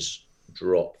figures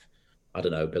drop, I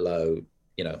don't know, below,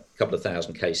 a couple of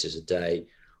thousand cases a day,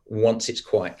 once it's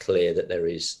quite clear that there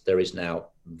is now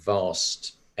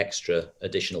vast extra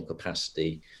additional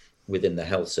capacity within the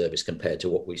health service compared to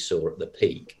what we saw at the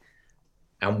peak,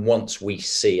 and once we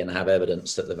see and have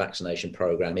evidence that the vaccination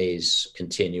program is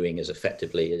continuing as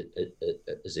effectively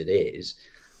as it is,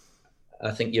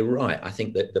 I think you're right. I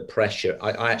think that the pressure,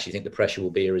 I actually think the pressure will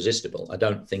be irresistible. I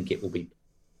don't think it will be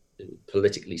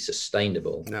politically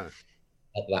sustainable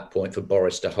at that point for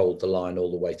Boris to hold the line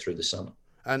all the way through the summer.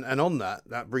 And on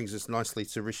that brings us nicely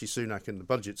to Rishi Sunak and the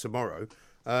budget tomorrow.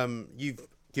 You've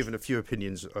given a few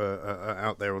opinions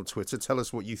out there on Twitter. Tell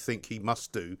us what you think he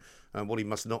must do and what he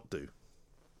must not do.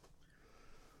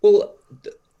 Well,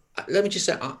 let me just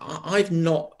say,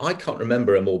 I can't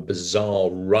remember a more bizarre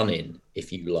run-in,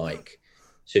 if you like,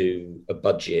 to a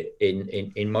budget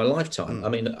in my lifetime. I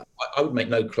mean, I would make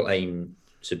no claim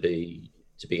to be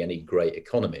any great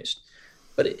economist,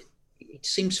 but it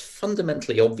seems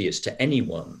fundamentally obvious to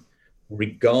anyone,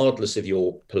 regardless of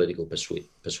your political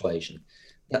persuasion,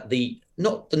 that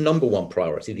not the number one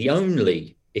priority, the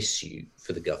only issue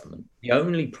for the government, the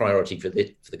only priority for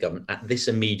the government at this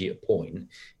immediate point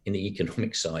in the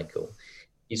economic cycle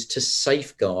is to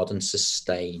safeguard and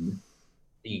sustain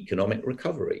the economic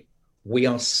recovery. We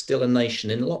are still a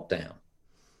nation in lockdown.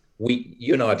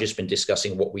 You and I have just been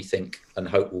discussing what we think and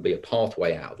hope will be a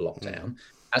pathway out of lockdown.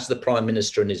 As the Prime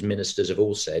Minister and his ministers have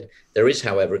all said, there is,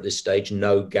 however, at this stage,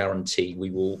 no guarantee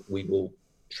we will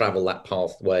travel that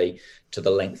pathway to the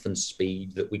length and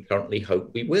speed that we currently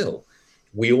hope we will.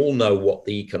 We all know what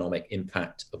the economic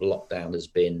impact of lockdown has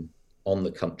been on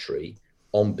the country,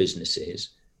 on businesses.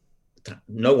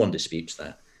 No one disputes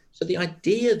that. So the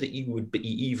idea that you would be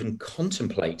even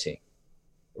contemplating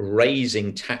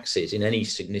raising taxes in any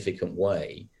significant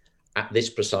way at this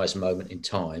precise moment in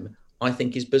time, I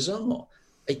think is bizarre.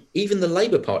 Even the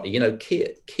Labour Party,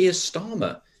 Keir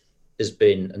Starmer has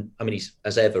been, I mean,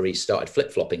 he started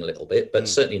flip-flopping a little bit, but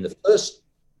certainly in the first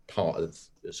part of,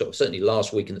 certainly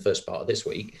last week and the first part of this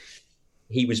week,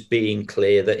 he was being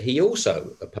clear that he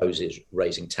also opposes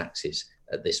raising taxes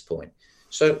at this point.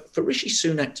 So for Rishi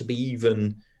Sunak to be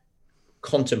even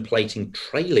contemplating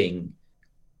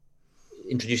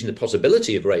introducing the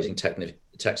possibility of raising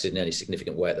taxes in any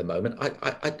significant way at the moment,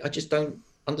 I just don't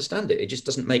understand it. It just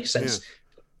doesn't make sense.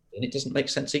 And it doesn't make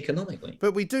sense economically.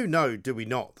 But we do know, do we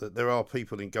not, that there are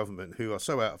people in government who are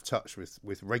so out of touch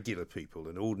with regular people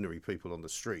and ordinary people on the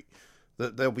street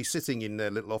that they'll be sitting in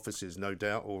their little offices, no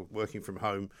doubt, or working from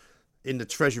home in the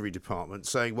Treasury Department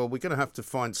saying, well, we're going to have to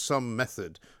find some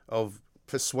method of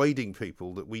persuading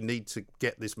people that we need to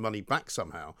get this money back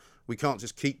somehow. We can't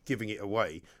just keep giving it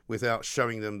away without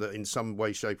showing them that in some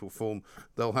way, shape or form,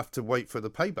 they'll have to wait for the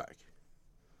payback.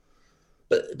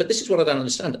 But this is what I don't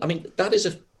understand. I mean, that is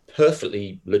a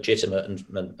perfectly legitimate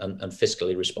and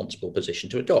fiscally responsible position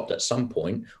to adopt. At some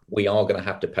point, we are going to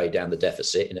have to pay down the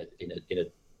deficit,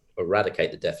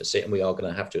 eradicate the deficit, and we are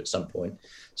going to have to, at some point,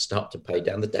 start to pay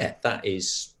down the debt.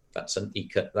 That's an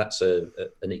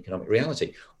economic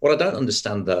reality. What I don't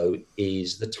understand, though,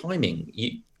 is the timing.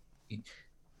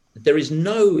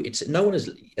 No one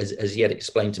has yet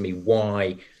explained to me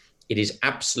why it is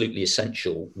absolutely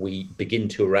essential we begin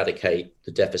to eradicate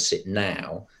the deficit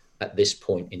now at this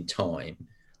point in time,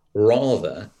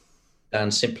 rather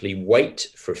than simply wait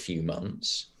for a few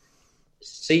months,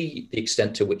 see the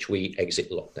extent to which we exit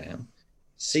lockdown,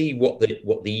 see what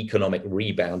the economic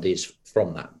rebound is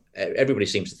from that. Everybody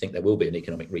seems to think there will be an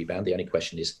economic rebound. The only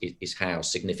question is how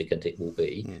significant it will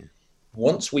be.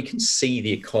 Once we can see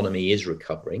the economy is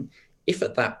recovering, if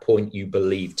at that point you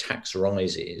believe tax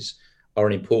rises are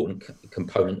an important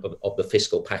component of the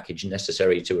fiscal package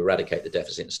necessary to eradicate the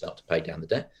deficit and start to pay down the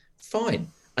debt, fine.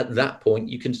 At that point,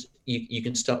 you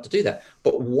can start to do that.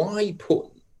 But why put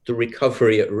the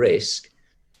recovery at risk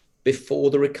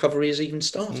before the recovery has even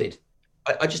started?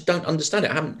 I just don't understand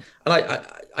it.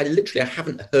 I literally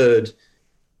haven't heard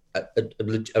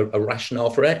a rationale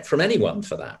from anyone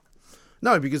for that.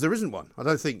 No, because there isn't one. I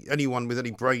don't think anyone with any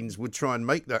brains would try and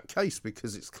make that case,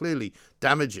 because it's clearly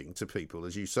damaging to people,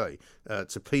 as you say,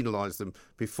 to penalise them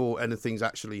before anything's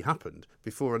actually happened,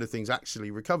 before anything's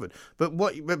actually recovered. But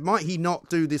might he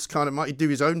not do this might he do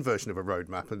his own version of a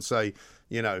roadmap and say,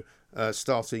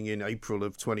 starting in April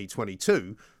of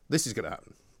 2022, this is going to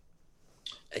happen?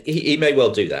 He may well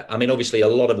do that. I mean, obviously, a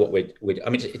lot of what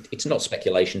it's not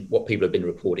speculation. What people have been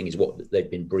reporting is what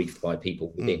they've been briefed by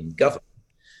people within government.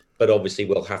 But obviously,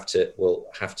 we'll have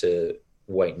to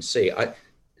wait and see.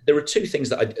 There are two things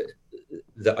that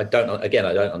that I don't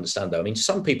understand though. I mean,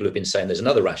 some people have been saying there's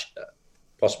another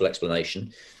possible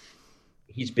explanation.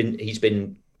 He's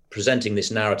been presenting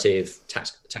this narrative: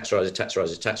 tax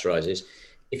rises.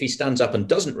 If he stands up and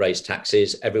doesn't raise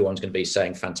taxes, everyone's going to be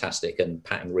saying fantastic and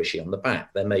patting Rishi on the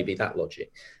back. There may be that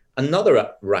logic.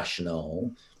 Another rationale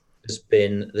has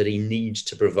been that he needs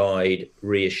to provide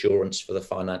reassurance for the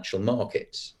financial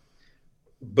markets.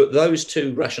 But those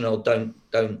two rationale don't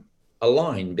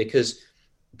align, because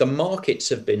the markets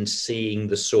have been seeing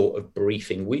the sort of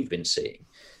briefing we've been seeing.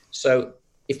 So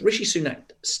if Rishi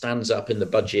Sunak stands up in the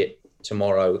budget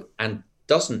tomorrow and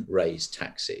doesn't raise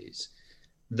taxes,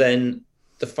 then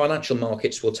the financial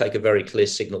markets will take a very clear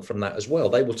signal from that as well.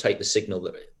 They will take the signal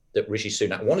that Rishi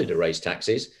Sunak wanted to raise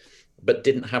taxes, but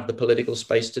didn't have the political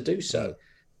space to do so.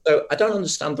 So I don't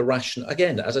understand the rationale.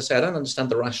 Again, as I say, I don't understand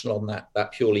the rationale on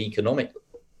that purely economic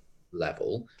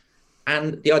level.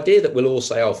 And the idea that we'll all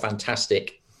say, oh,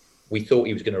 fantastic, we thought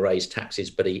he was going to raise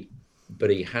taxes, but he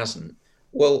hasn't.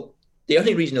 Well, the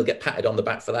only reason he'll get patted on the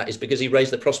back for that is because he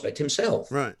raised the prospect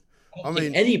himself. Right. I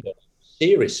mean, anybody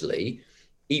seriously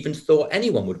even thought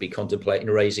anyone would be contemplating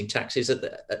raising taxes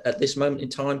at this moment in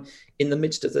time in the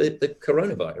midst of the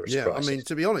coronavirus crisis. I mean,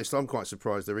 to be honest, I'm quite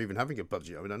surprised they're even having a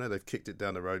budget. I mean, I know they've kicked it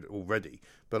down the road already,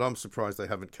 but I'm surprised they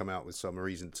haven't come out with some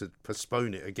reason to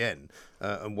postpone it again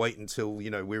and wait until,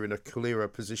 we're in a clearer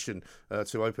position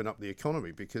to open up the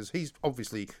economy, because he's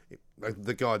obviously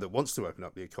the guy that wants to open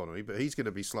up the economy, but he's going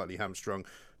to be slightly hamstrung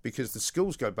because the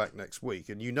schools go back next week,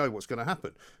 and what's going to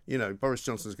happen. Boris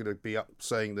Johnson's going to be up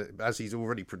saying that, as he's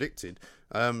already predicted,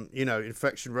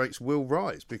 infection rates will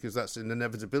rise, because that's an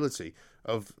inevitability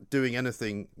of doing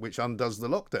anything which undoes the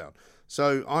lockdown.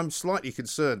 So I'm slightly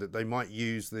concerned that they might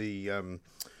use the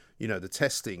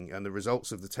testing and the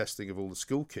results of the testing of all the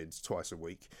school kids twice a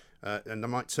week, and they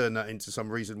might turn that into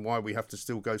some reason why we have to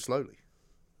still go slowly.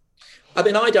 I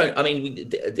mean,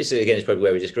 this again is probably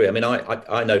where we disagree. I mean,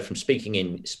 I know from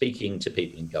speaking to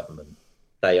people in government,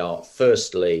 they are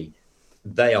absolutely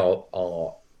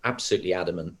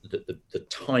adamant that the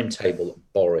timetable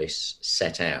that Boris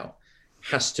set out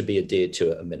has to be adhered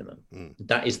to at a minimum.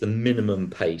 That is the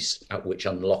minimum pace at which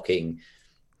unlocking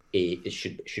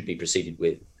should be proceeded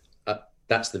with.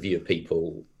 That's the view of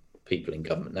people in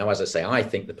government. Now, as I say, I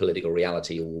think the political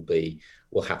reality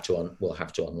we'll have to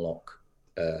unlock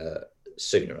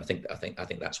sooner. I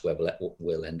think that's where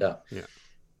we'll end up. Yeah.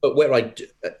 But where I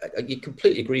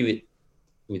completely agree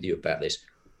with you about this,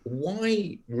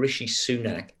 why Rishi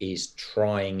Sunak is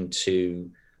trying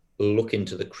to look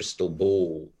into the crystal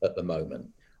ball at the moment,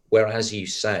 whereas you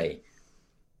say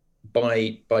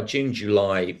by June,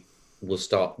 July, we'll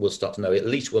start to know, at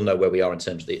least we'll know where we are in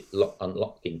terms of the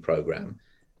unlocking program.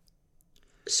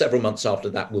 Several months after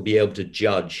that, we'll be able to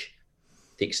judge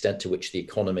the extent to which the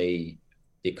economy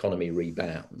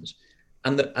rebounds,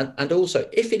 and also,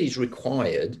 if it is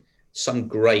required, some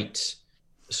great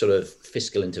sort of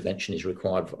fiscal intervention is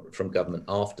required from government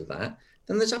after that,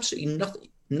 then there's absolutely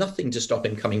nothing to stop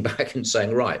him coming back and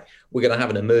saying, right, we're going to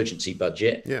have an emergency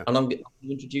budget, and I'm going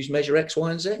to introduce measure X, Y,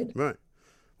 and Z. Right.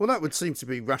 Well, that would seem to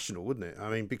be rational, wouldn't it? I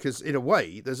mean, because in a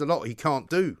way, there's a lot he can't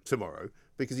do tomorrow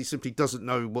because he simply doesn't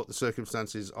know what the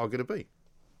circumstances are going to be.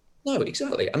 No,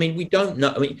 exactly. I mean, we don't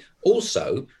know. I mean,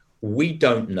 also, we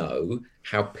don't know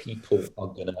how people are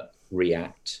going to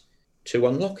react to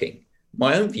unlocking.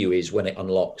 My own view is when it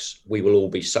unlocks, we will all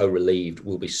be so relieved.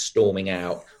 We'll be storming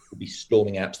out. We'll be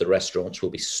storming out to the restaurants.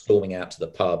 We'll be storming out to the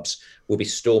pubs. We'll be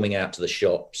storming out to the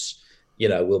shops.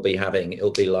 It'll be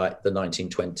like the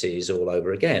 1920s all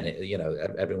over again.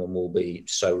 Everyone will be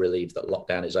so relieved that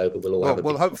lockdown is over.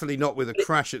 Well, hopefully not with a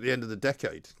crash at the end of the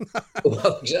decade.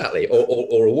 Well, exactly,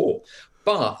 or a war.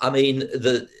 But I mean,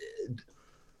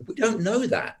 we don't know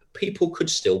that. People could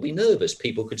still be nervous.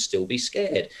 People could still be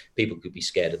scared. People could be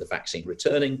scared of the vaccine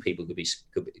returning. People could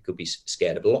be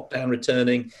scared of lockdown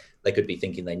returning. They could be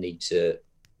thinking they need to.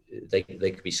 They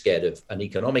could be scared of an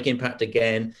economic impact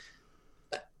again.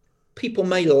 People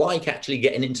may like actually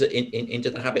getting into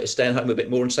the habit of staying home a bit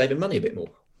more and saving money a bit more.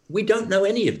 We don't know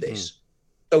any of this.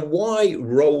 So why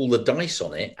roll the dice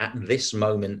on it at this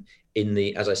moment in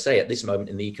the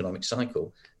economic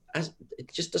cycle?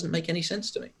 It just doesn't make any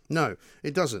sense to me. No,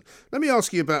 it doesn't. Let me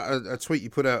ask you about a tweet you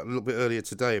put out a little bit earlier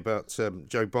today about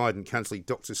Joe Biden cancelling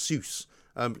Dr. Seuss.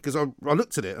 Because I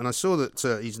looked at it and I saw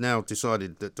that he's now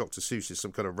decided that Dr. Seuss is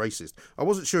some kind of racist. I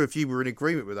wasn't sure if you were in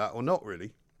agreement with that or not,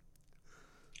 really.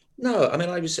 No, I mean,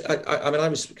 I was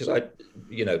because I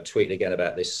tweeted again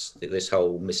about this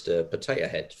whole Mr. Potato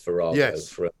Head farrago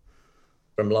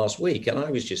from last week, and I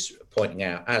was just pointing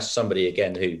out, as somebody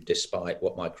again who, despite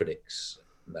what my critics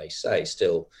may say,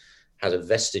 still has a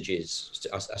vestiges.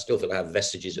 I still feel I have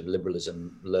vestiges of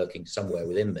liberalism lurking somewhere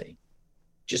within me.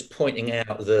 Just pointing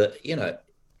out that, you know,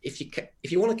 if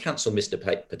you want to cancel Mr.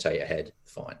 Potato Head,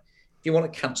 fine. If you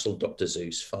want to cancel Dr.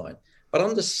 Seuss, fine. But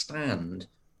understand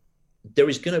there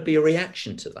is going to be a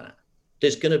reaction to that.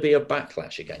 There's going to be a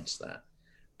backlash against that.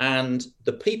 And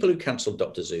the people who cancelled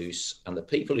Dr. Seuss and the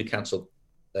people who cancelled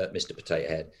Mr. Potato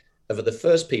Head are the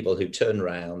first people who turn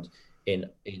around in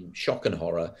shock and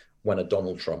horror when a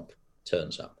Donald Trump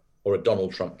turns up or a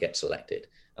Donald Trump gets elected.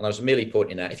 And I was merely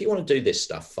pointing out, if you want to do this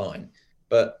stuff, fine.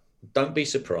 But don't be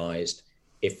surprised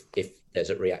if there's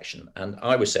a reaction. And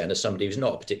I was saying, as somebody who's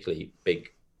not a particularly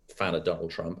big fan of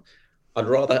Donald Trump, I'd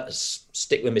rather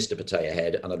stick with Mr. Potato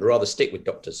Head and I'd rather stick with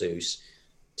Dr. Seuss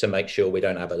to make sure we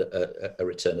don't have a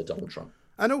return of Donald Trump.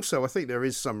 And also, I think there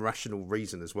is some rational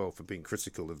reason as well for being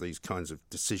critical of these kinds of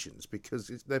decisions, because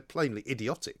they're plainly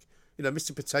idiotic. You know,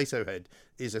 Mr. Potato Head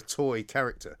is a toy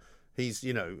character. He's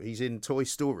in Toy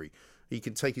Story. He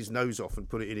can take his nose off and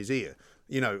put it in his ear.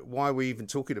 You know, why are we even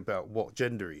talking about what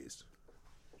gender he is?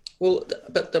 Well,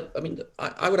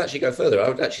 I would actually go further. I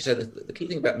would actually say that the key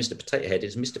thing about Mr. Potato Head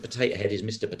is Mr. Potato Head is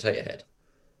Mr. Potato Head,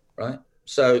 right?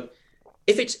 So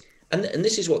if it's, and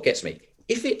this is what gets me,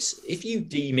 if you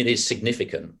deem it is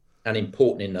significant and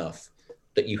important enough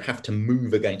that you have to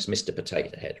move against Mr.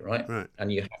 Potato Head, right?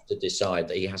 And you have to decide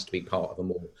that he has to be part of a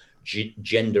more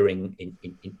gendering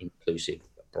inclusive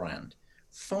brand,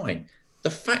 fine. The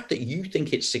fact that you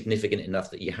think it's significant enough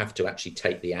that you have to actually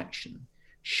take the action,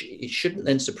 it shouldn't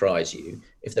then surprise you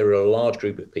if there are a large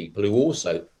group of people who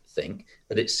also think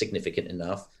that it's significant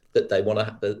enough that they want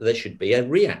to. That there should be a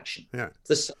reaction. Yeah.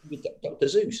 The same with Dr.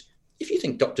 Seuss. If you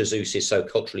think Dr. Seuss is so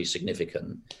culturally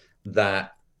significant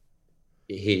that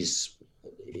he's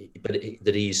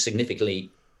significantly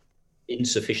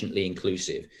insufficiently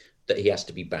inclusive, that he has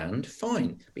to be banned,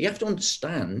 fine. But you have to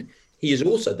understand he is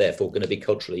also therefore going to be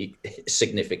culturally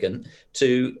significant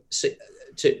to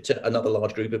another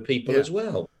large group of people as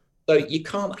well. So you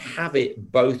can't have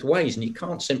it both ways, and you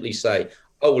can't simply say,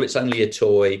 oh, well, it's only a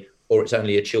toy or it's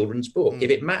only a children's book.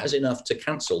 If it matters enough to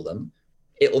cancel them,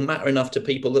 it'll matter enough to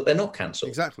people that they're not cancelled.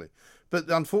 Exactly. But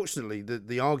unfortunately,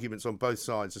 the arguments on both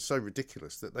sides are so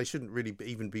ridiculous that they shouldn't really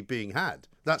even be being had.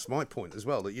 That's my point as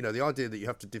well, that, you know, the idea that you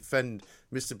have to defend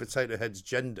Mr. Potato Head's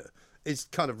gender is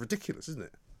kind of ridiculous, isn't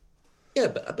it? Yeah,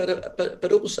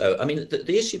 but also, I mean,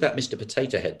 the issue about Mr.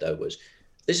 Potato Head, though, was,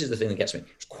 this is the thing that gets me.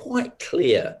 It's quite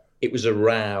clear it was a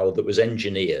row that was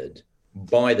engineered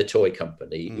by the toy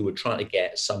company who were trying to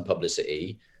get some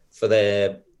publicity for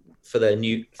their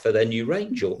new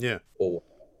range. Or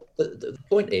the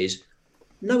point is,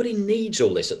 nobody needs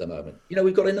all this at the moment. You know,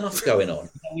 we've got enough going on.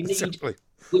 We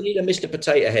need a Mr.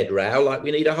 Potato Head row, like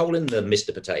we need a hole in the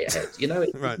Mr. Potato Head. You know,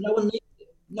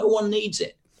 no one needs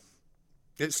it.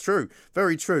 It's true.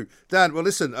 Very true. Dan, well,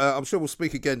 listen, I'm sure we'll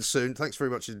speak again soon. Thanks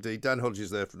very much indeed. Dan Hodges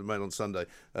there from the Mail on Sunday,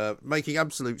 making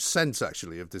absolute sense,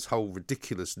 actually, of this whole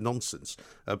ridiculous nonsense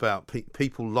about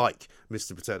people like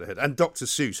Mr. Potato Head and Dr.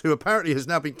 Seuss, who apparently has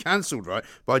now been cancelled, right,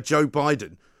 by Joe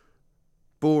Biden.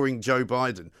 Boring Joe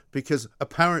Biden, because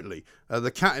apparently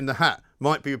the Cat in the Hat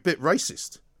might be a bit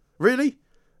racist. Really?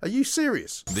 Are you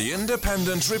serious? The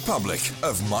Independent Republic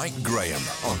of Mike Graham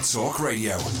on Talk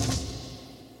Radio.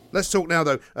 Let's talk now,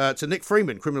 though, to Nick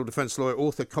Freeman, criminal defence lawyer,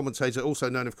 author, commentator, also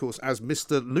known, of course, as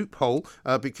Mr. Loophole,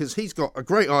 because he's got a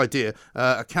great idea,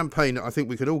 a campaign that I think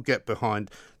we could all get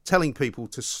behind, telling people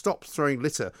to stop throwing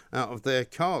litter out of their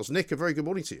cars. Nick, a very good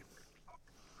morning to you.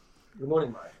 Good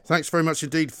morning, Mike. Thanks very much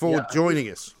indeed for joining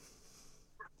us.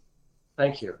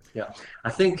 Thank you. Yeah,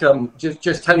 I think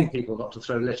just telling people not to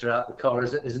throw litter out the car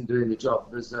isn't doing the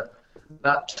job. There's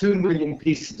about 2 million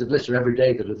pieces of litter every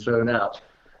day that are thrown out.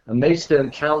 And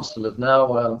Maidstone Council have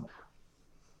now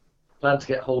planned to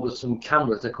get hold of some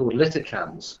cameras. They're called litter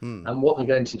cams. And what they're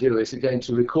going to do is they're going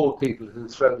to record people who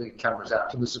throw the cameras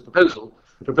out. And there's a proposal.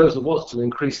 The proposal was to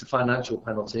increase the financial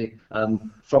penalty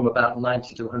from about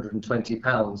 £90 to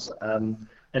 £120.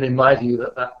 And in my view,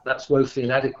 that's woefully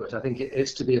inadequate. I think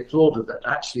it's to be applauded that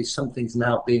actually something's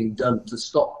now being done to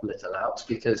stop litter out,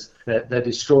 because they're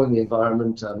destroying the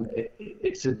environment.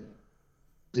 It's a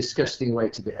disgusting way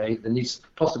to behave. There needs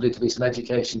possibly to be some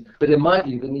education, but in my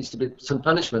view there needs to be some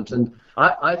punishment. And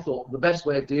I thought the best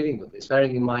way of dealing with this,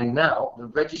 bearing in mind now the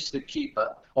registered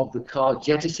keeper of the car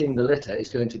jettisoning the litter is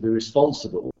going to be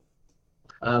responsible,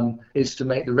 is to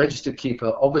make the registered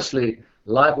keeper obviously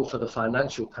liable for the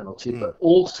financial penalty, but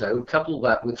also couple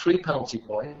that with 3 penalty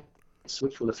points,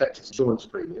 which will affect his insurance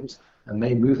premiums and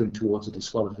may move him towards a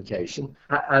disqualification,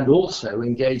 and also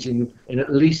engaging in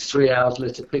at least 3 hours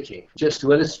litter picking, just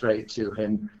to illustrate to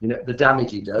him, you know, the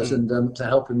damage he does, and to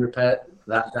help him repair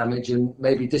that damage and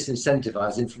maybe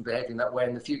disincentivise him from behaving that way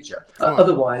in the future.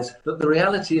 Otherwise, the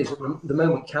reality is at the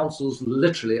moment councils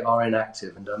literally are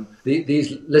inactive, and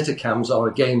these litter cams are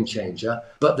a game changer,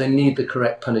 but they need the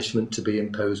correct punishment to be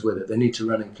imposed with it. They need to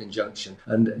run in conjunction,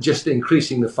 and just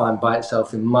increasing the fine by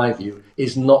itself, in my view,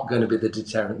 is not going to be the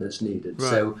deterrent that's needed. Right.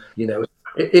 So,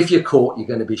 if you're caught, you're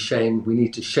going to be shamed. We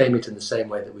need to shame it in the same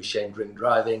way that we shame drink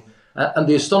driving. And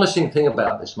the astonishing thing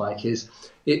about this, Mike, is,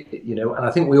 and I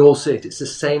think we all see it, it's the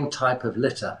same type of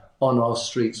litter on our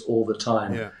streets all the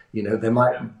time. Yeah. They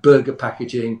might burger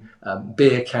packaging,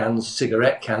 beer cans,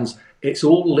 cigarette cans. It's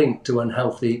all linked to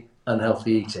unhealthy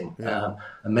eating. Yeah.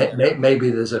 And maybe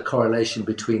there's a correlation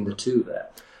between the two there.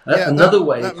 Another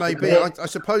way that may be. I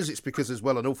suppose it's because as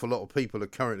well an awful lot of people are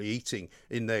currently eating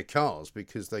in their cars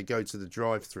because they go to the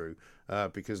drive-through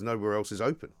because nowhere else is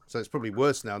open. So it's probably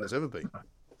worse now than it's ever been.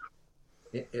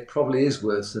 It probably is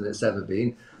worse than it's ever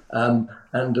been,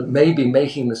 and maybe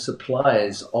making the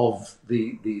suppliers of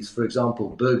these, for example,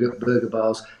 burger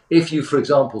bars. If you, for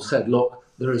example, said, look,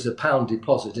 there is £1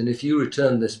 deposit, and if you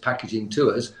return this packaging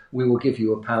to us, we will give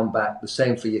you £1 back. The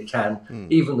same for your can,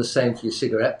 even the same for your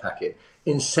cigarette packet.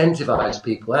 Incentivise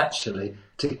people actually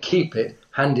to keep it,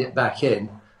 hand it back in.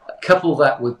 Couple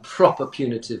that with proper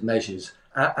punitive measures.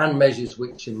 And measures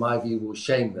which, in my view, will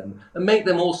shame them and make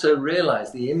them also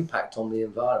realise the impact on the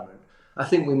environment. I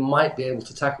think we might be able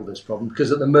to tackle this problem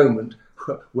because at the moment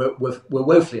we're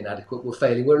woefully inadequate, we're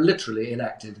failing, we're literally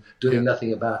inactive, doing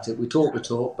nothing about it. We talk the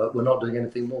talk, but we're not doing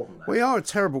anything more than that. We are a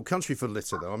terrible country for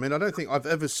litter, though. I mean, I don't think I've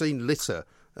ever seen litter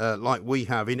like we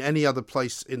have in any other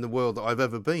place in the world that I've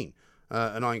ever been.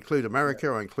 And I include America,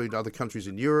 I include other countries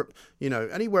in Europe,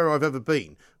 anywhere I've ever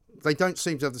been. They don't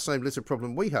seem to have the same litter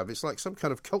problem we have. It's like some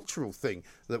kind of cultural thing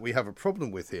that we have a problem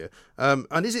with here.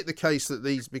 And is it the case that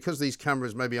because these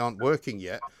cameras maybe aren't working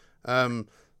yet,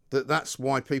 that's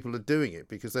why people are doing it,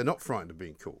 because they're not frightened of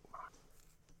being caught?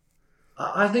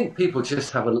 I think people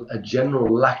just have a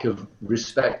general lack of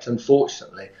respect,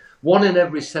 unfortunately. 1 in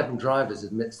every 7 drivers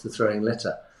admits to throwing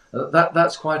litter.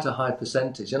 That's quite a high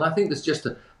percentage. And I think there's just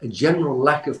a general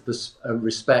lack of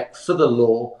respect for the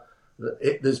law.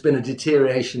 There's been a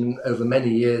deterioration over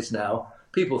many years now.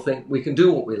 People think we can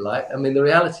do what we like. I mean, the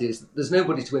reality is there's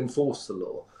nobody to enforce the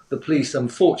law. The police,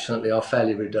 unfortunately, are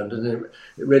fairly redundant.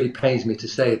 It really pains me to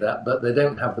say that, but they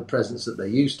don't have the presence that they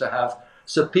used to have.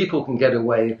 So people can get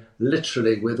away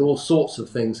literally with all sorts of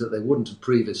things that they wouldn't have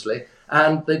previously.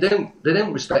 And they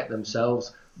don't respect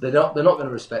themselves. They're not going to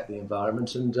respect the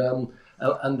environment. And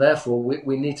therefore,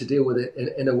 we need to deal with it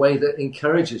in a way that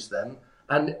encourages them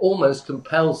and almost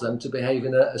compels them to behave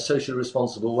in a socially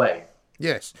responsible way.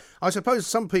 Yes. I suppose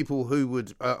some people who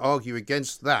would argue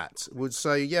against that would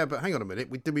say, yeah, but hang on a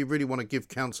minute, do we really want to give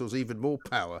councils even more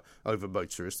power over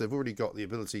motorists? They've already got the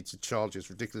ability to charge us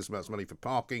ridiculous amounts of money for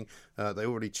parking. They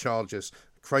already charge us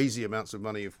crazy amounts of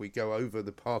money if we go over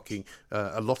the parking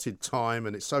allotted time,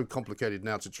 and it's so complicated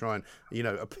now to try and,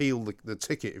 appeal the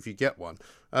ticket if you get one.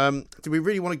 Do we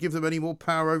really want to give them any more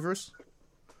power over us?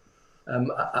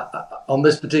 On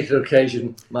this particular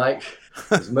occasion, Mike,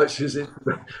 as much as it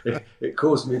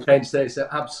caused me pain to say so,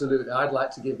 absolutely, I'd like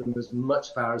to give them as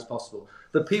much power as possible.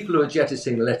 The people who are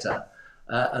jettisoning litter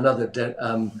and other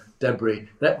debris,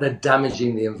 they're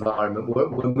damaging the environment.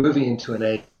 We're moving into an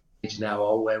age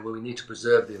now where we need to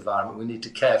preserve the environment, we need to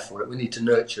care for it, we need to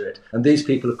nurture it, and these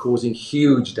people are causing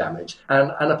huge damage. And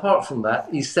apart from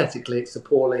that, aesthetically, it's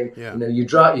appalling. Yeah. You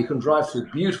can drive through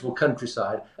beautiful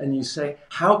countryside, and you say,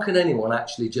 how can anyone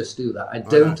actually just do that? I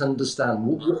don't understand.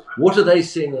 What are they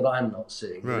seeing that I'm not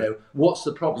seeing? Right. What's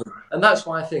the problem? And that's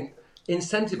why I think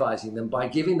incentivizing them by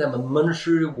giving them a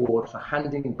monetary reward for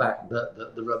handing back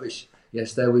the rubbish.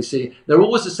 Yes, there we see. They're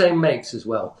always the same makes as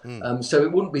well. So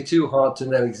it wouldn't be too hard to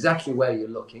know exactly where you're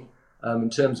looking in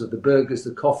terms of the burgers,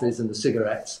 the coffees and the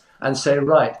cigarettes, and say,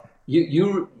 right,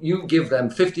 you give them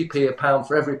 50p a pound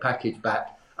for every package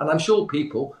back. And I'm sure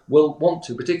people will want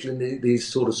to, particularly in these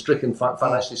sort of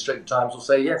financially stricken times, will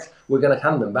say, yes, we're going to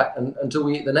hand them back until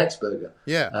we eat the next burger.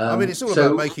 Yeah, I mean, it's all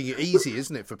about making it easy,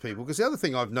 isn't it, for people? Because the other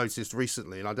thing I've noticed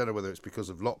recently, and I don't know whether it's because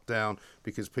of lockdown,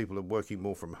 because people are working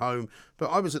more from home, but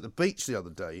I was at the beach the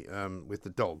other day with the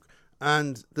dog,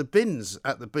 and the bins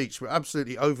at the beach were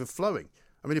absolutely overflowing.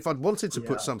 I mean, if I'd wanted to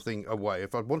put something away,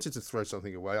 if I'd wanted to throw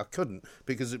something away, I couldn't,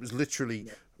 because it was literally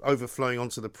overflowing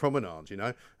onto the promenade,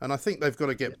 And I think they've got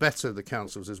to get better, the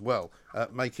councils as well,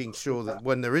 at making sure that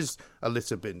when there is a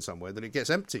litter bin somewhere, that it gets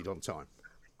emptied on time.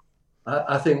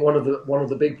 I think one of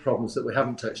the big problems that we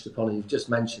haven't touched upon, and you've just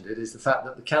mentioned it, is the fact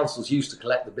that the councils used to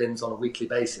collect the bins on a weekly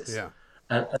basis,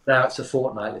 and now it's a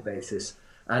fortnightly basis.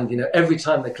 And, every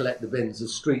time they collect the bins, the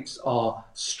streets are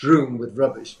strewn with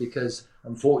rubbish because,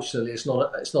 unfortunately, it's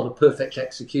not a perfect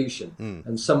execution.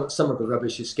 And some of the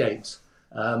rubbish escapes.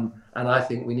 And I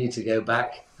think we need to go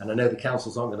back, and I know the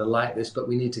councils aren't going to like this, but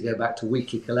we need to go back to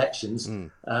weekly collections.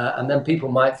 And then people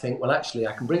might think, well, actually,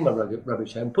 I can bring my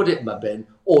rubbish home, put it in my bin,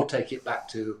 or take it back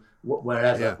to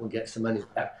wherever and get some money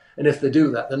back. And if they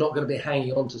do that, they're not going to be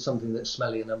hanging on to something that's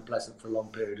smelly and unpleasant for a long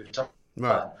period of time.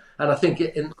 Right. And I think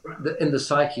in the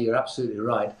psyche, you're absolutely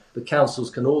right. The councils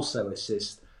can also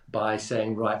assist by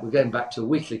saying, right, we're going back to a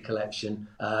weekly collection,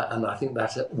 and I think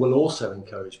that will also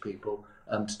encourage people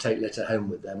to take litter home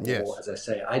with them. Yes. Or, as I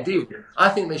say, ideally, I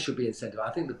think they should be incentivized.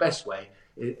 I think the best way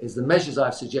is the measures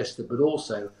I've suggested, but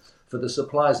also for the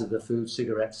suppliers of the food,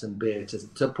 cigarettes and beer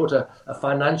to put a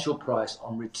financial price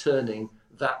on returning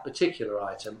that particular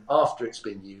item after it's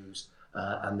been used,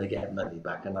 and they get money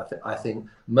back. And I think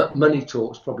money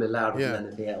talks probably louder than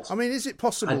anything else. I mean, is it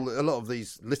possible that a lot of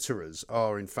these litterers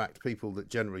are in fact people that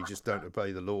generally just don't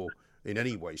obey the law in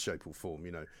any way, shape or form?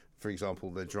 For example,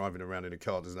 they're driving around in a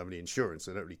car that doesn't have any insurance.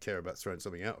 They don't really care about throwing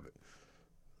something out of it.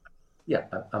 Yeah,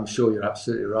 I'm sure you're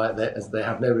absolutely right. They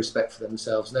have no respect for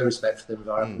themselves, no respect for the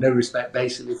environment, no respect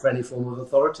basically for any form of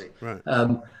authority. Right.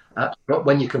 But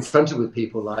when you're confronted with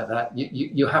people like that,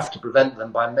 you have to prevent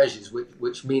them by measures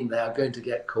which mean they are going to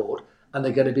get caught and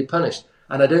they're going to be punished.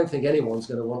 And I don't think anyone's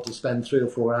going to want to spend 3 or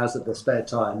 4 hours of their spare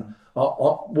time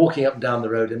walking up and down the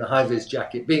road in a high-vis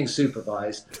jacket, being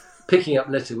supervised, picking up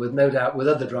litter with no doubt with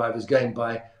other drivers going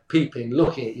by, peeping,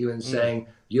 looking at you and saying,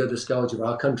 you're the scourge of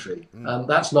our country.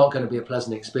 That's not going to be a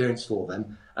pleasant experience for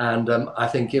them. And I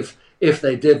think if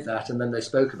they did that and then they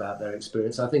spoke about their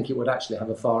experience, I think it would actually have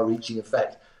a far-reaching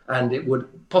effect. And it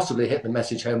would possibly hit the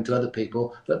message home to other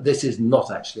people that this is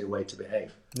not actually a way to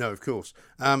behave. No, of course.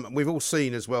 We've all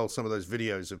seen as well some of those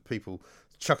videos of people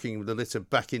chucking the litter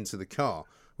back into the car,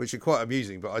 which are quite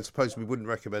amusing, but I suppose we wouldn't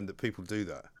recommend that people do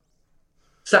that.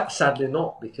 Sadly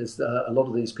not, because a lot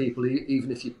of these people,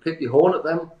 even if you pip your horn at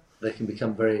them, they can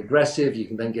become very aggressive. You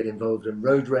can then get involved in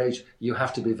road rage. You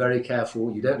have to be very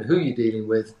careful. You don't know who you're dealing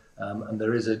with. And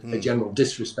there is a general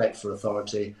disrespect for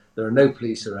authority. There are no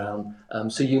police around,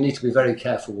 so you need to be very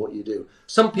careful what you do.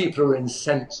 Some people are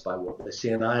incensed by what they see,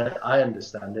 and I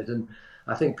understand it. And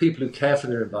I think people who care for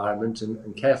their environment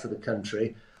and care for the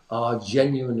country are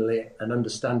genuinely and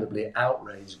understandably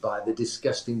outraged by the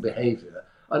disgusting behaviour.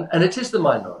 And it is the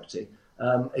minority.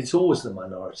 It's always the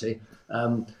minority.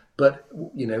 But,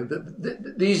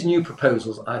 these new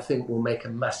proposals, I think, will make a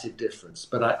massive difference.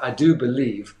 But I do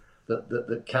believe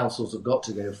that councils have got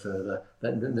to go further.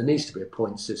 There needs to be a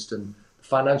point system.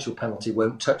 Financial penalty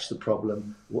won't touch the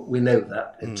problem. We know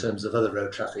that in terms of other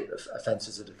road traffic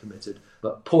offences that are committed.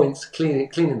 But points,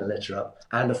 cleaning the litter up,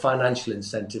 and a financial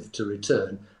incentive to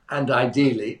return. And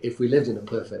ideally, if we lived in a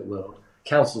perfect world,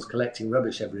 councils collecting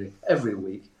rubbish every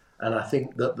week. And I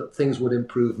think that things would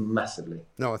improve massively.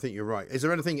 No, I think you're right. Is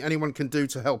there anything anyone can do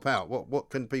to help out? What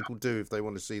can people do if they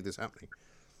want to see this happening?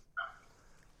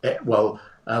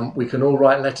 We can all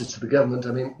write letters to the government.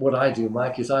 I mean, what I do,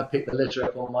 Mike, is I pick the litter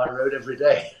up on my road every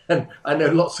day. And I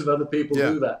know lots of other people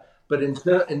do that. But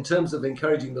in terms of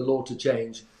encouraging the law to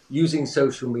change, using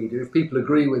social media, if people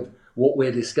agree with what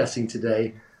we're discussing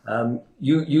today,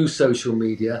 use social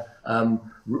media,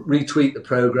 retweet the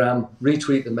programme,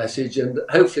 retweet the message, and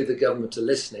hopefully the government are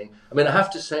listening. I mean, I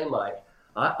have to say, Mike,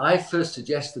 I first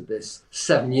suggested this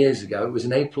 7 years ago. It was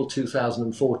in April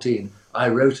 2014. I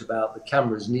wrote about the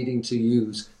cameras needing to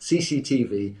use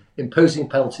CCTV, imposing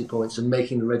penalty points and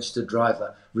making the registered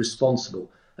driver responsible.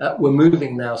 We're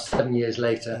moving now 7 years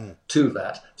later to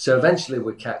that. So eventually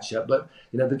we'll catch up. But,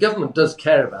 the government does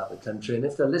care about the country. And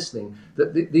if they're listening,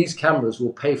 these cameras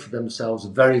will pay for themselves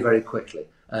very, very quickly.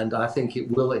 And I think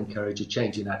it will encourage a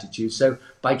change in attitude. So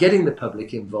by getting the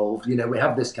public involved, we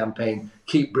have this campaign,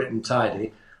 Keep Britain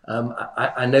Tidy.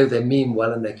 I know they mean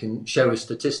well and they can show us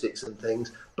statistics and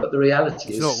things. But the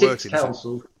reality is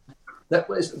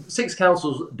six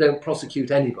councils don't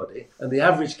prosecute anybody. And the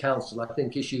average council, I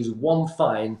think, issues one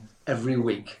fine every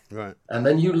week. Right. And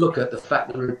then you look at the fact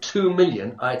that there are 2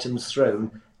 million items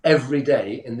thrown every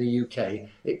day in the UK.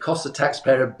 It costs the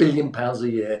taxpayer £1 billion a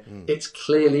year. It's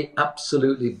clearly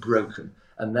absolutely broken.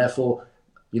 And therefore,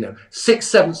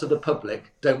 6/7 of the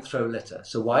public don't throw litter.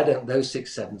 So why don't those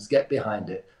 6/7 get behind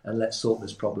it and let's sort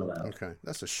this problem out? Okay,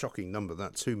 that's a shocking number,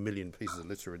 that 2 million pieces of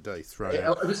litter a day thrown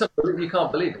out. You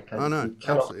can't believe it, can you? I know,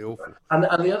 absolutely awful. And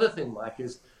the other thing, Mike,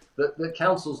 is that the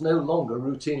councils no longer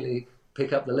routinely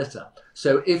pick up the litter.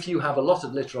 So if you have a lot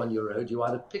of litter on your road, you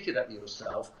either pick it up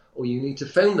yourself or you need to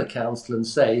phone the council and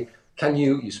say, can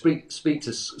you speak to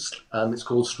it's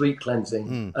called street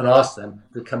cleansing, and ask them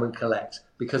to come and collect,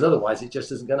 because otherwise it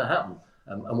just isn't going to happen.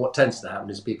 And what tends to happen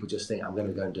is people just think, I'm going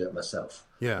to go and do it myself.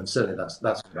 Yeah. And certainly that's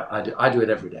what I do. I do it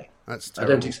every day. That's I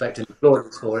don't expect any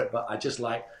lawyers for it, but I just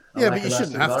like. But you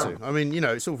shouldn't have to. I mean,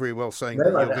 it's all very well saying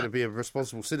that you're going to be a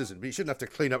responsible citizen, but you shouldn't have to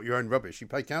clean up your own rubbish. You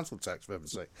pay council tax, for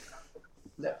heaven's sake.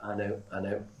 No, I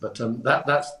know. But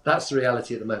that's the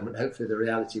reality at the moment. Hopefully the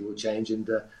reality will change and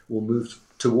we'll move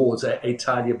towards a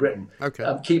tidier Britain. Okay.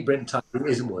 Keep Britain tidy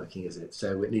isn't working, is it?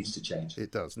 So it needs to change.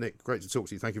 It does. Nick, great to talk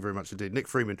to you. Thank you very much indeed. Nick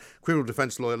Freeman, criminal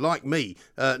defence lawyer, like me,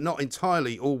 not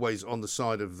entirely always on the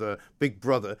side of Big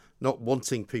Brother, not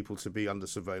wanting people to be under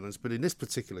surveillance. But in this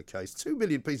particular case, 2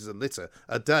 million pieces of litter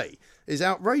a day is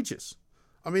outrageous.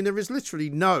 I mean, there is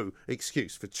literally no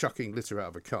excuse for chucking litter out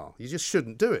of a car. You just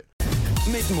shouldn't do it.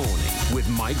 Mid-morning with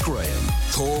Mike Graham.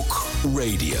 Talk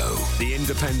Radio. The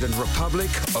Independent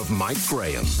Republic of Mike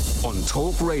Graham on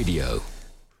Talk Radio.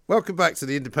 Welcome back to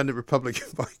the Independent Republic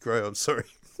of Mike Graham. Sorry.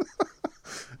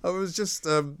 I was just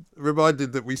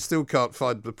reminded that we still can't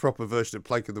find the proper version of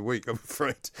Plank of the Week, I'm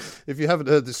afraid. If you haven't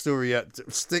heard the story yet,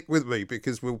 stick with me,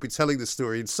 because we'll be telling the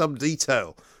story in some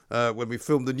detail when we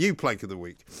film the new Plank of the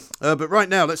Week. But right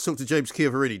now, let's talk to James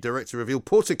Chiavarini, director of Il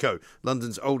Portico,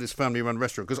 London's oldest family-run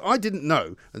restaurant, because I didn't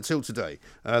know until today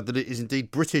that it is indeed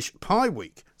British Pie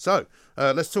Week. So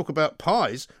let's talk about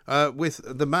pies with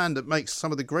the man that makes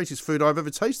some of the greatest food I've ever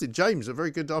tasted. James, a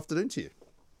very good afternoon to you.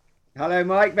 Hello,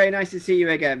 Mike. Very nice to see you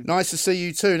again. Nice to see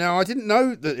you too. Now, I didn't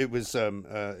know that it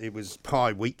was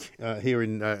Pie Week here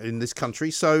in this country.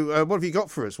 So, what have you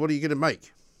got for us? What are you going to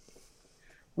make?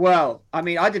 Well, I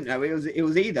mean, I didn't know it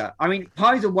was either. I mean,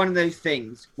 pies are one of those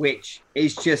things which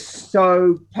is just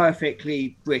so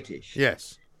perfectly British.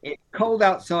 Yes. It's cold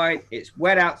outside. It's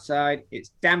wet outside.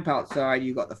 It's damp outside.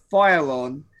 You've got the fire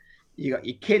on. You got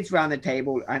your kids around the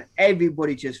table, and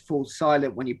everybody just falls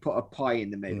silent when you put a pie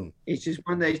in the middle. It's just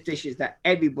one of those dishes that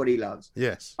everybody loves.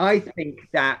 Yes. I think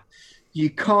that you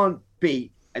can't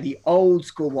beat the old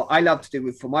school. What I love to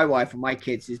do for my wife and my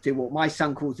kids is do what my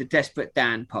son calls the Desperate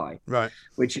Dan pie. Right.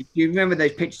 Which, you remember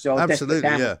those pictures of Absolutely,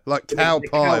 Desperate Dan? yeah. Like cow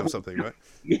pie or something, right?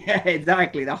 Yeah,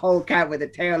 exactly. The whole cow with the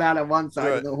tail out on one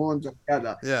side and the horns on the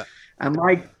other. Yeah. And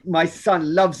my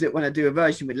son loves it when I do a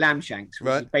version with lamb shanks,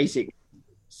 which is basic.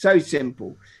 So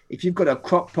simple. If you've got a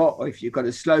crock pot, or if you've got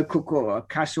a slow cooker or a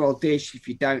casserole dish, if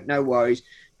you don't, no worries.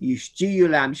 You stew your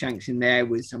lamb shanks in there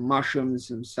with some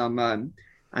mushrooms and some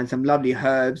lovely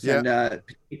herbs and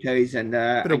potatoes and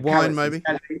bit of wine, maybe.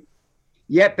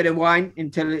 Yeah, bit of wine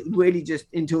until it really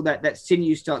until that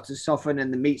sinew starts to soften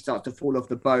and the meat starts to fall off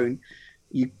the bone.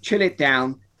 You chill it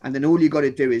down, and then all you got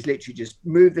to do is literally just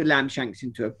move the lamb shanks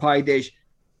into a pie dish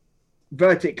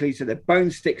vertically so the bone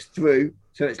sticks through.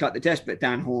 So it's like the Desperate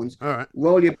Dan horns. All right.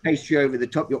 Roll your pastry over the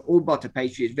top. Your all butter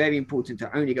pastry is very important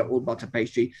to only get all butter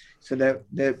pastry. So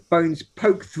the bones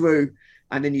poke through,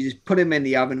 and then you just put them in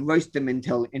the oven, roast them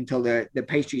until the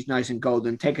pastry is nice and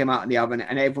golden. Take them out of the oven,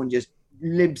 and everyone just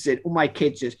lives it. All my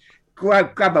kids just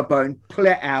grab a bone, pull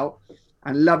it out,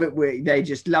 and love it. They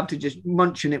just love to just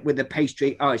munch on it with the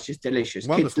pastry. Oh, it's just delicious.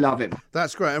 Wonderful. Kids love it.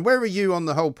 That's great. And where are you on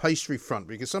the whole pastry front?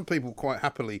 Because some people quite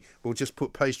happily will just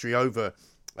put pastry over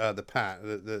the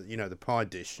pie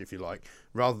dish, if you like,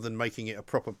 rather than making it a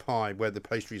proper pie where the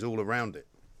pastry's all around it.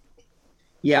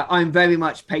 Yeah, I'm very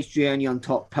much pastry only on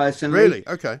top, personally. Really?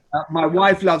 Okay. My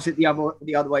wife loves it the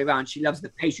other way around. She loves the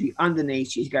pastry underneath.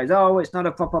 She goes, "Oh, it's not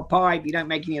a proper pie. If you don't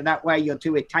make it that way, you're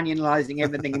too Italianizing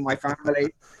everything in my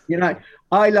family."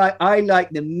 I like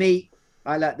the meat.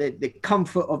 I like the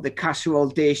comfort of the casserole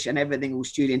dish and everything all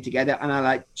stewed in together. And I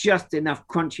like just enough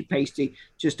crunchy pastry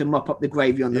just to mop up the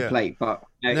gravy on the plate. But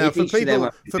now, for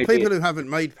people who haven't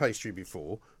made pastry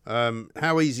before,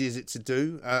 how easy is it to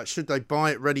do? Should they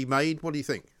buy it ready-made? What do you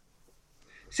think?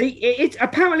 See,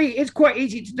 it's quite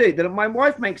easy to do. My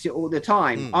wife makes it all the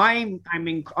time. I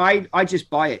just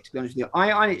buy it, to be honest with you.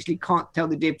 I honestly can't tell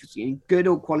the difference in good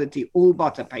or quality all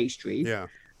butter pastry. Yeah.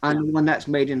 And one that's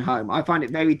made in home. I find it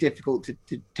very difficult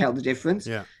to tell the difference.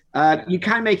 Yeah. You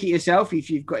can make it yourself if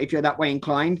you're that way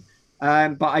inclined.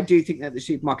 But I do think that the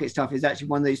supermarket stuff is actually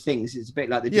one of those things. It's a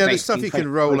bit like the stuff you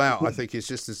can roll out. I think it's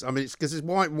just it's because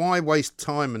why waste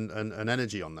time and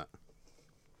energy on that?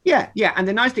 Yeah. And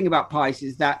the nice thing about pies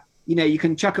is that you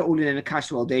can chuck it all in a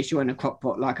casserole dish or in a crock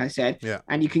pot, like I said. Yeah.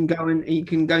 And you can go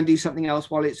and do something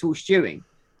else while it's all stewing.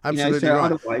 Absolutely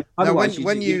right. Otherwise,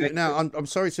 I'm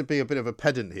sorry to be a bit of a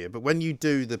pedant here, but when you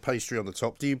do the pastry on the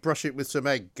top, do you brush it with some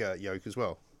egg yolk as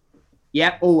well?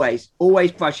 Yeah, always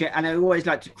brush it, and I always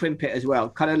like to crimp it as well.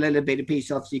 Cut a little bit of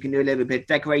piece off so you can do a little bit of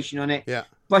decoration on it. Yeah.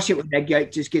 brush it with egg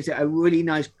yolk just gives it a really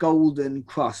nice golden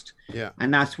crust. Yeah.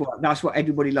 And that's what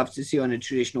everybody loves to see on a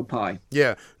traditional pie.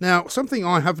 Yeah. Now, something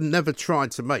I have never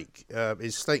tried to make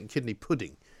is steak and kidney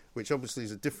pudding, which obviously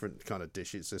is a different kind of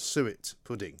dish. It's a suet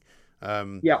pudding.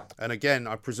 Yeah. And again,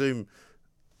 I presume,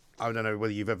 I don't know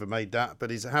whether you've ever made that,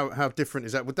 but how different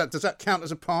is that? Does that count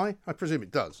as a pie? I presume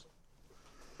it does.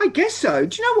 I guess so.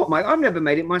 Do you know what, Mike? I've never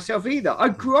made it myself either. I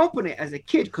grew up on it as a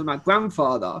kid because my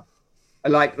grandfather,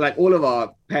 like all of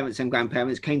our parents and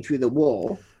grandparents, came through the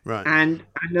war. Right. And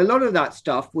a lot of that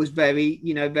stuff was very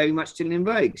much still in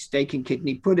vogue. Steak and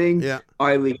kidney pudding,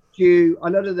 Irish stew, a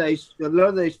lot of those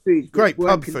foods. Great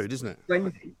pub food, isn't it?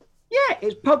 Yeah,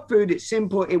 it's pub food. It's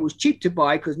simple. It was cheap to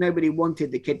buy because nobody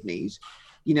wanted the kidneys,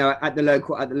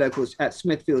 at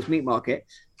Smithfield's meat market.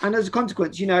 And as a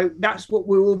consequence, that's what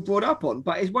we were all brought up on.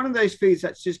 But it's one of those foods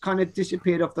that's just kind of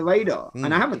disappeared off the radar.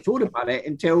 And I haven't thought about it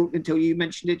until you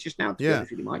mentioned it just now, to be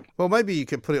honest with you, Mike. Well, maybe you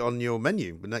could put it on your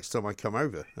menu the next time I come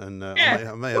over. And I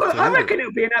may have to I reckon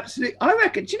it'll be an absolute... I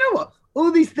reckon, do you know what? All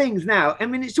these things now, I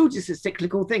mean, it's all just a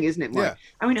cyclical thing, isn't it, Mike? Yeah.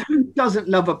 I mean, who doesn't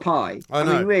love a pie? I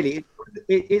know. Mean, really,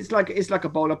 it's like a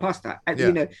bowl of pasta.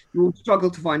 You will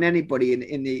struggle to find anybody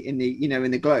in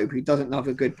the globe who doesn't love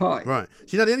a good pie. Right. Do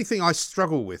you know the only thing I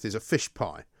struggle with is a fish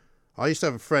pie. I used to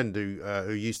have a friend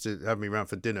who used to have me around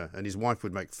for dinner, and his wife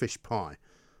would make fish pie,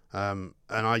 and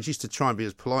I used to try and be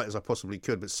as polite as I possibly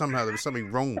could, but somehow there was something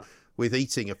wrong with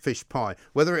eating a fish pie,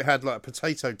 whether it had like a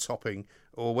potato topping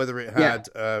or whether it had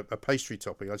a pastry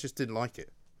topping. I just didn't like it.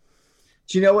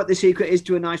 Do you know what the secret is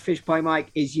to a nice fish pie,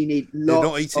 Mike? Is you need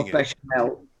lots of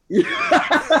bechamel.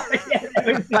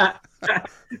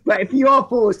 But if you are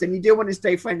forced and you do want to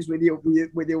stay friends with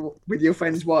your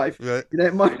friend's wife, right.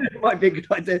 It might be a good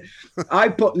idea. I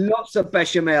put lots of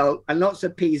bechamel and lots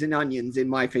of peas and onions in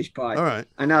my fish pie. All right.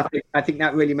 And I think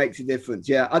that really makes a difference.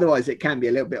 Yeah. Otherwise, it can be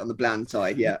a little bit on the bland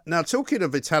side. Yeah. Now, talking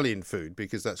of Italian food,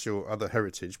 because that's your other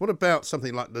heritage, what about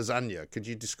something like lasagna? Could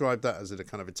you describe that as a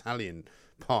kind of Italian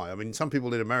pie? I mean, some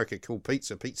people in America call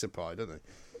pizza pie, don't they?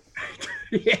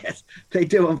 Yes, they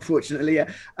do, unfortunately. Yeah.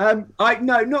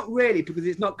 No, not really, because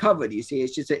it's not covered. You see,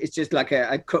 it's just like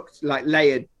a cooked, like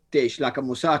layered dish, like a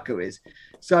moussaka is.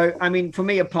 So, I mean, for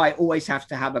me, a pie always has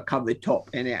to have a covered top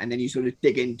in it, and then you sort of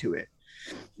dig into it.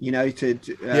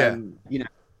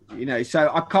 So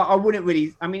I wouldn't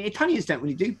really. I mean, Italians don't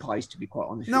really do pies, to be quite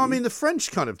honest. No, I mean the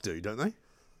French kind of do, don't they?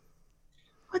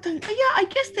 I don't. Yeah, I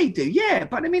guess they do. Yeah,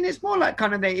 but I mean, it's more like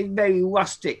kind of a very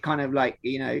rustic kind of like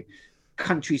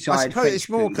countryside. I suppose it's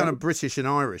more kind of British and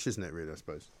Irish, isn't it, really, I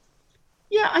suppose?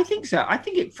 Yeah, I think so. I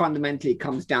think it fundamentally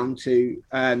comes down to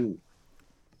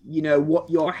what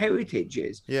your heritage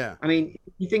is. Yeah. I mean,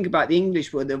 you think about the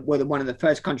English were one of the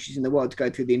first countries in the world to go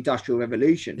through the Industrial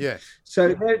Revolution. Yeah.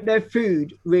 So their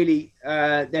food really,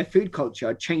 their food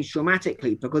culture changed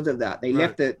dramatically because of that. They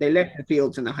left the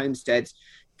fields and the homesteads,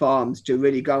 farms, to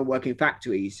really go and work in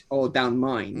factories or down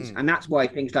mines. And that's why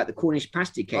things like the Cornish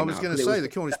pasty came out. I was going to say the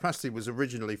Cornish pasty was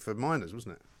originally for miners,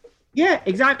 wasn't it? Yeah,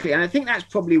 exactly. And I think that's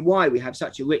probably why we have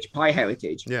such a rich pie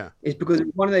heritage. Yeah. It's because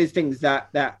it's one of those things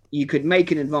that you could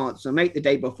make in advance or make the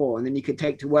day before, and then you could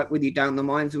take to work with you down the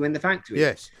mines or in the factory.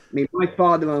 Yes. I mean, my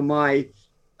father and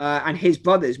and his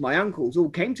brothers, my uncles, all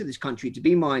came to this country to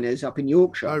be miners up in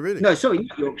Yorkshire. Oh, really? No, sorry,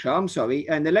 not Yorkshire. I'm sorry.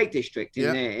 And the Lake District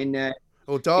in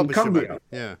or Derbyshire. in Cumbria.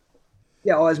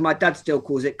 Yeah, or as my dad still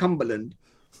calls it, Cumberland.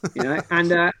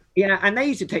 And they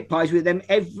used to take pies with them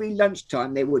every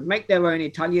lunchtime. They would make their own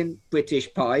Italian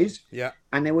British pies. Yeah.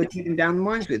 And they would take them down the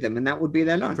mines with them, and that would be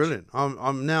their lunch. Brilliant.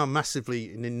 I'm now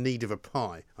massively in need of a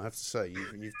pie. I have to say,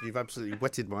 you've absolutely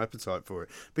whetted my appetite for it,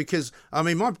 because I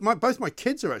mean, both my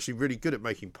kids are actually really good at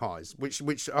making pies,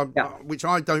 which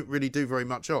I don't really do very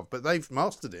much of, but they've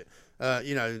mastered it.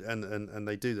 And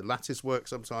they do the lattice work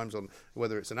sometimes on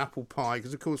whether it's an apple pie,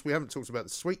 because of course we haven't talked about the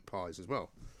sweet pies as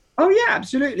well. Oh, yeah,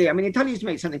 absolutely. I mean, Italians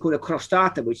make something called a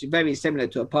crostata, which is very similar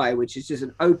to a pie, which is just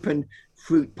an open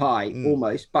fruit pie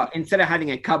almost. But instead of having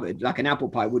it covered like an apple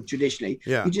pie would traditionally,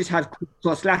 you just have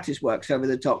cross lattice works over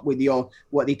the top with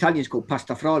what the Italians call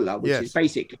pasta frolla, which is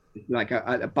basically like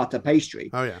a butter pastry.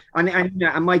 Oh, yeah.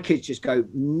 And my kids just go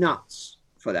nuts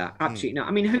for that. Absolutely nuts.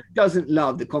 I mean, who doesn't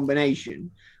love the combination,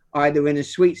 either in a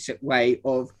sweet way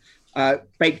of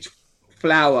baked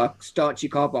flour, starchy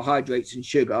carbohydrates and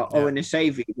sugar, or in a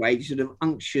savoury way, sort of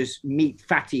unctuous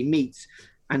fatty meats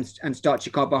and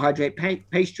starchy carbohydrate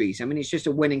pastries. I mean, it's just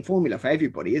a winning formula for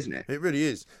everybody, isn't it? It really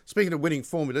is. Speaking of winning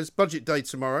formulas, budget day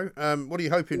tomorrow. What are you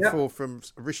hoping for from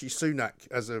Rishi Sunak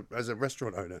as a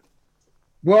restaurant owner?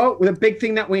 Well, the big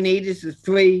thing that we need is the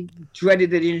 3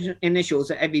 dreaded initials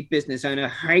that every business owner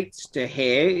hates to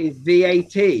hear is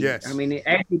VAT. Yes. I mean,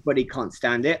 everybody can't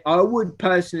stand it. I would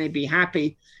personally be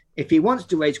happy if he wants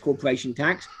to raise corporation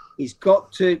tax. He's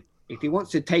got to, if he wants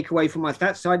to take away from us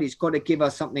that side, he's got to give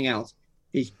us something else.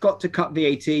 He's got to cut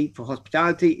VAT for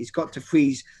hospitality. He's got to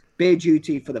freeze beer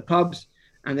duty for the pubs.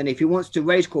 And then if he wants to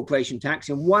raise corporation tax,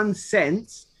 in one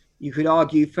sense, you could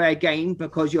argue fair game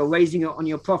because you're raising it on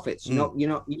your profits.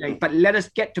 But let us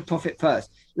get to profit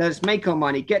first. Let us make our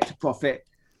money, get to profit,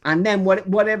 and then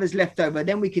whatever's left over,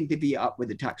 then we can divvy it up with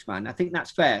the tax man. I think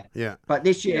that's fair. Yeah. But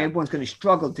this year, everyone's going to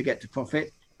struggle to get to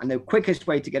profit, and the quickest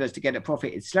way to get us to get a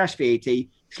profit is slash VAT,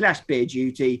 slash beer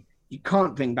duty. You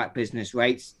can't bring back business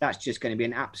rates. That's just going to be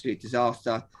an absolute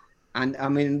disaster. And I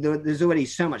mean, there's already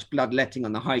so much bloodletting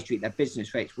on the high street that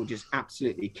business rates will just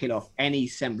absolutely kill off any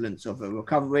semblance of a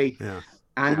recovery. Yeah.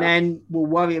 And then we'll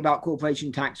worry about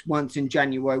corporation tax once in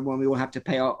January when we will have to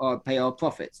pay our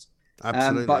profits.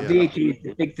 Absolutely. But VAT is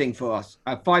the big thing for us.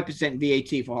 A 5%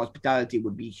 VAT for hospitality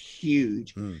would be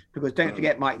huge because don't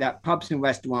forget, Mike, that pubs and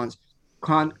restaurants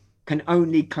can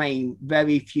only claim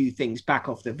very few things back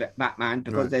off the VAT man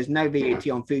because there's no VAT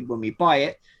on food when we buy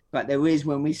it, but there is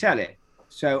when we sell it.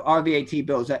 So our VAT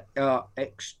bills are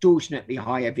extortionately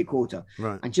high every quarter.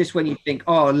 Right. And just when you think,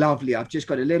 oh, lovely, I've just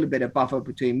got a little bit of buffer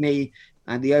between me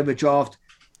and the overdraft,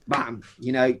 bam,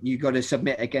 you've got to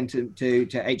submit again to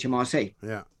HMRC.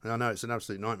 Yeah, I know, it's an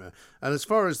absolute nightmare. And as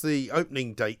far as the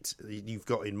opening date you've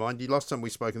got in mind, last time we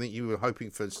spoke, I think you were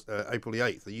hoping for April the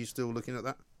 8th. Are you still looking at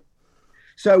that?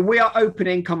 So we are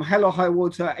opening, come hell or high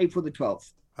water, April the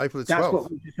 12th. April the 12th. That's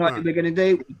what we decided we're going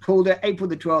to do. We called it April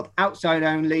the 12th, outside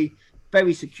only.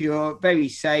 Very secure, very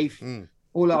safe.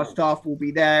 All our staff will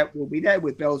be there. We'll be there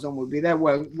with bells on. We'll be there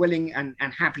willing and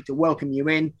happy to welcome you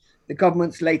in. The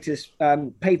government's latest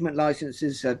pavement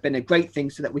licenses have been a great thing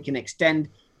so that we can extend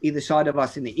either side of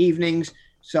us in the evenings.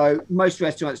 So most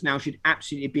restaurants now should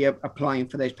absolutely be applying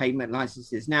for those pavement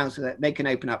licenses now so that they can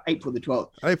open up April the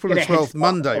 12th. April the 12th,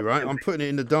 Monday, right? I'm putting it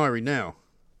in the diary now.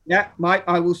 Yeah, Mike,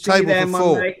 I will see you there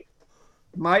Monday.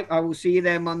 Mike, I will see you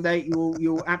there Monday.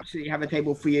 You'll absolutely have a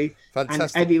table for you.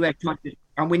 Fantastic. And every restaurant,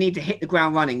 and we need to hit the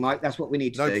ground running, Mike. That's what we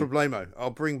need to do. No problemo. I'll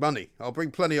bring money. I'll bring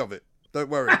plenty of it. Don't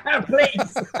worry.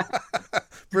 Please.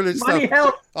 Brilliant Money stuff.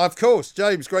 helps. Of course.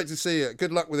 James, great to see you.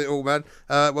 Good luck with it all, man.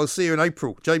 We'll see you in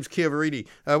April. James Chiavarini.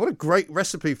 What a great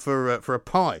recipe for a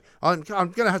pie. I'm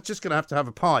just gonna have to have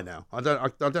a pie now. I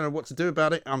don't know what to do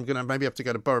about it. I'm gonna maybe have to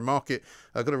go to Borough Market.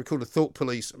 I've got to record the Thought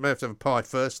Police. I may have to have a pie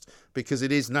first because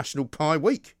it is National Pie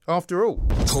Week after all.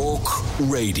 Talk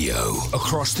Radio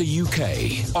across the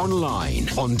UK, online,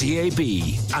 on DAB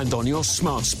and on your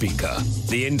smart speaker.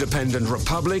 The Independent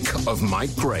Republic of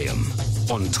Mike Graham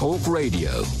on Talk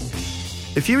Radio.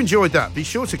 If you enjoyed that, be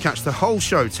sure to catch the whole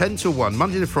show 10 till 1,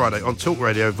 Monday to Friday on Talk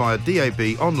Radio via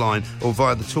DAB, online or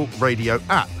via the Talk Radio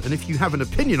app. And if you have an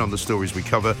opinion on the stories we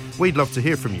cover, we'd love to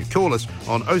hear from you. Call us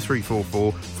on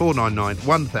 0344 499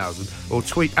 1000 or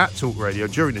tweet at Talk Radio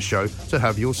during the show to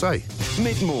have your say.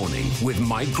 Mid-morning with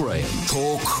Mike Graham.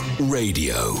 Talk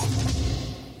Radio.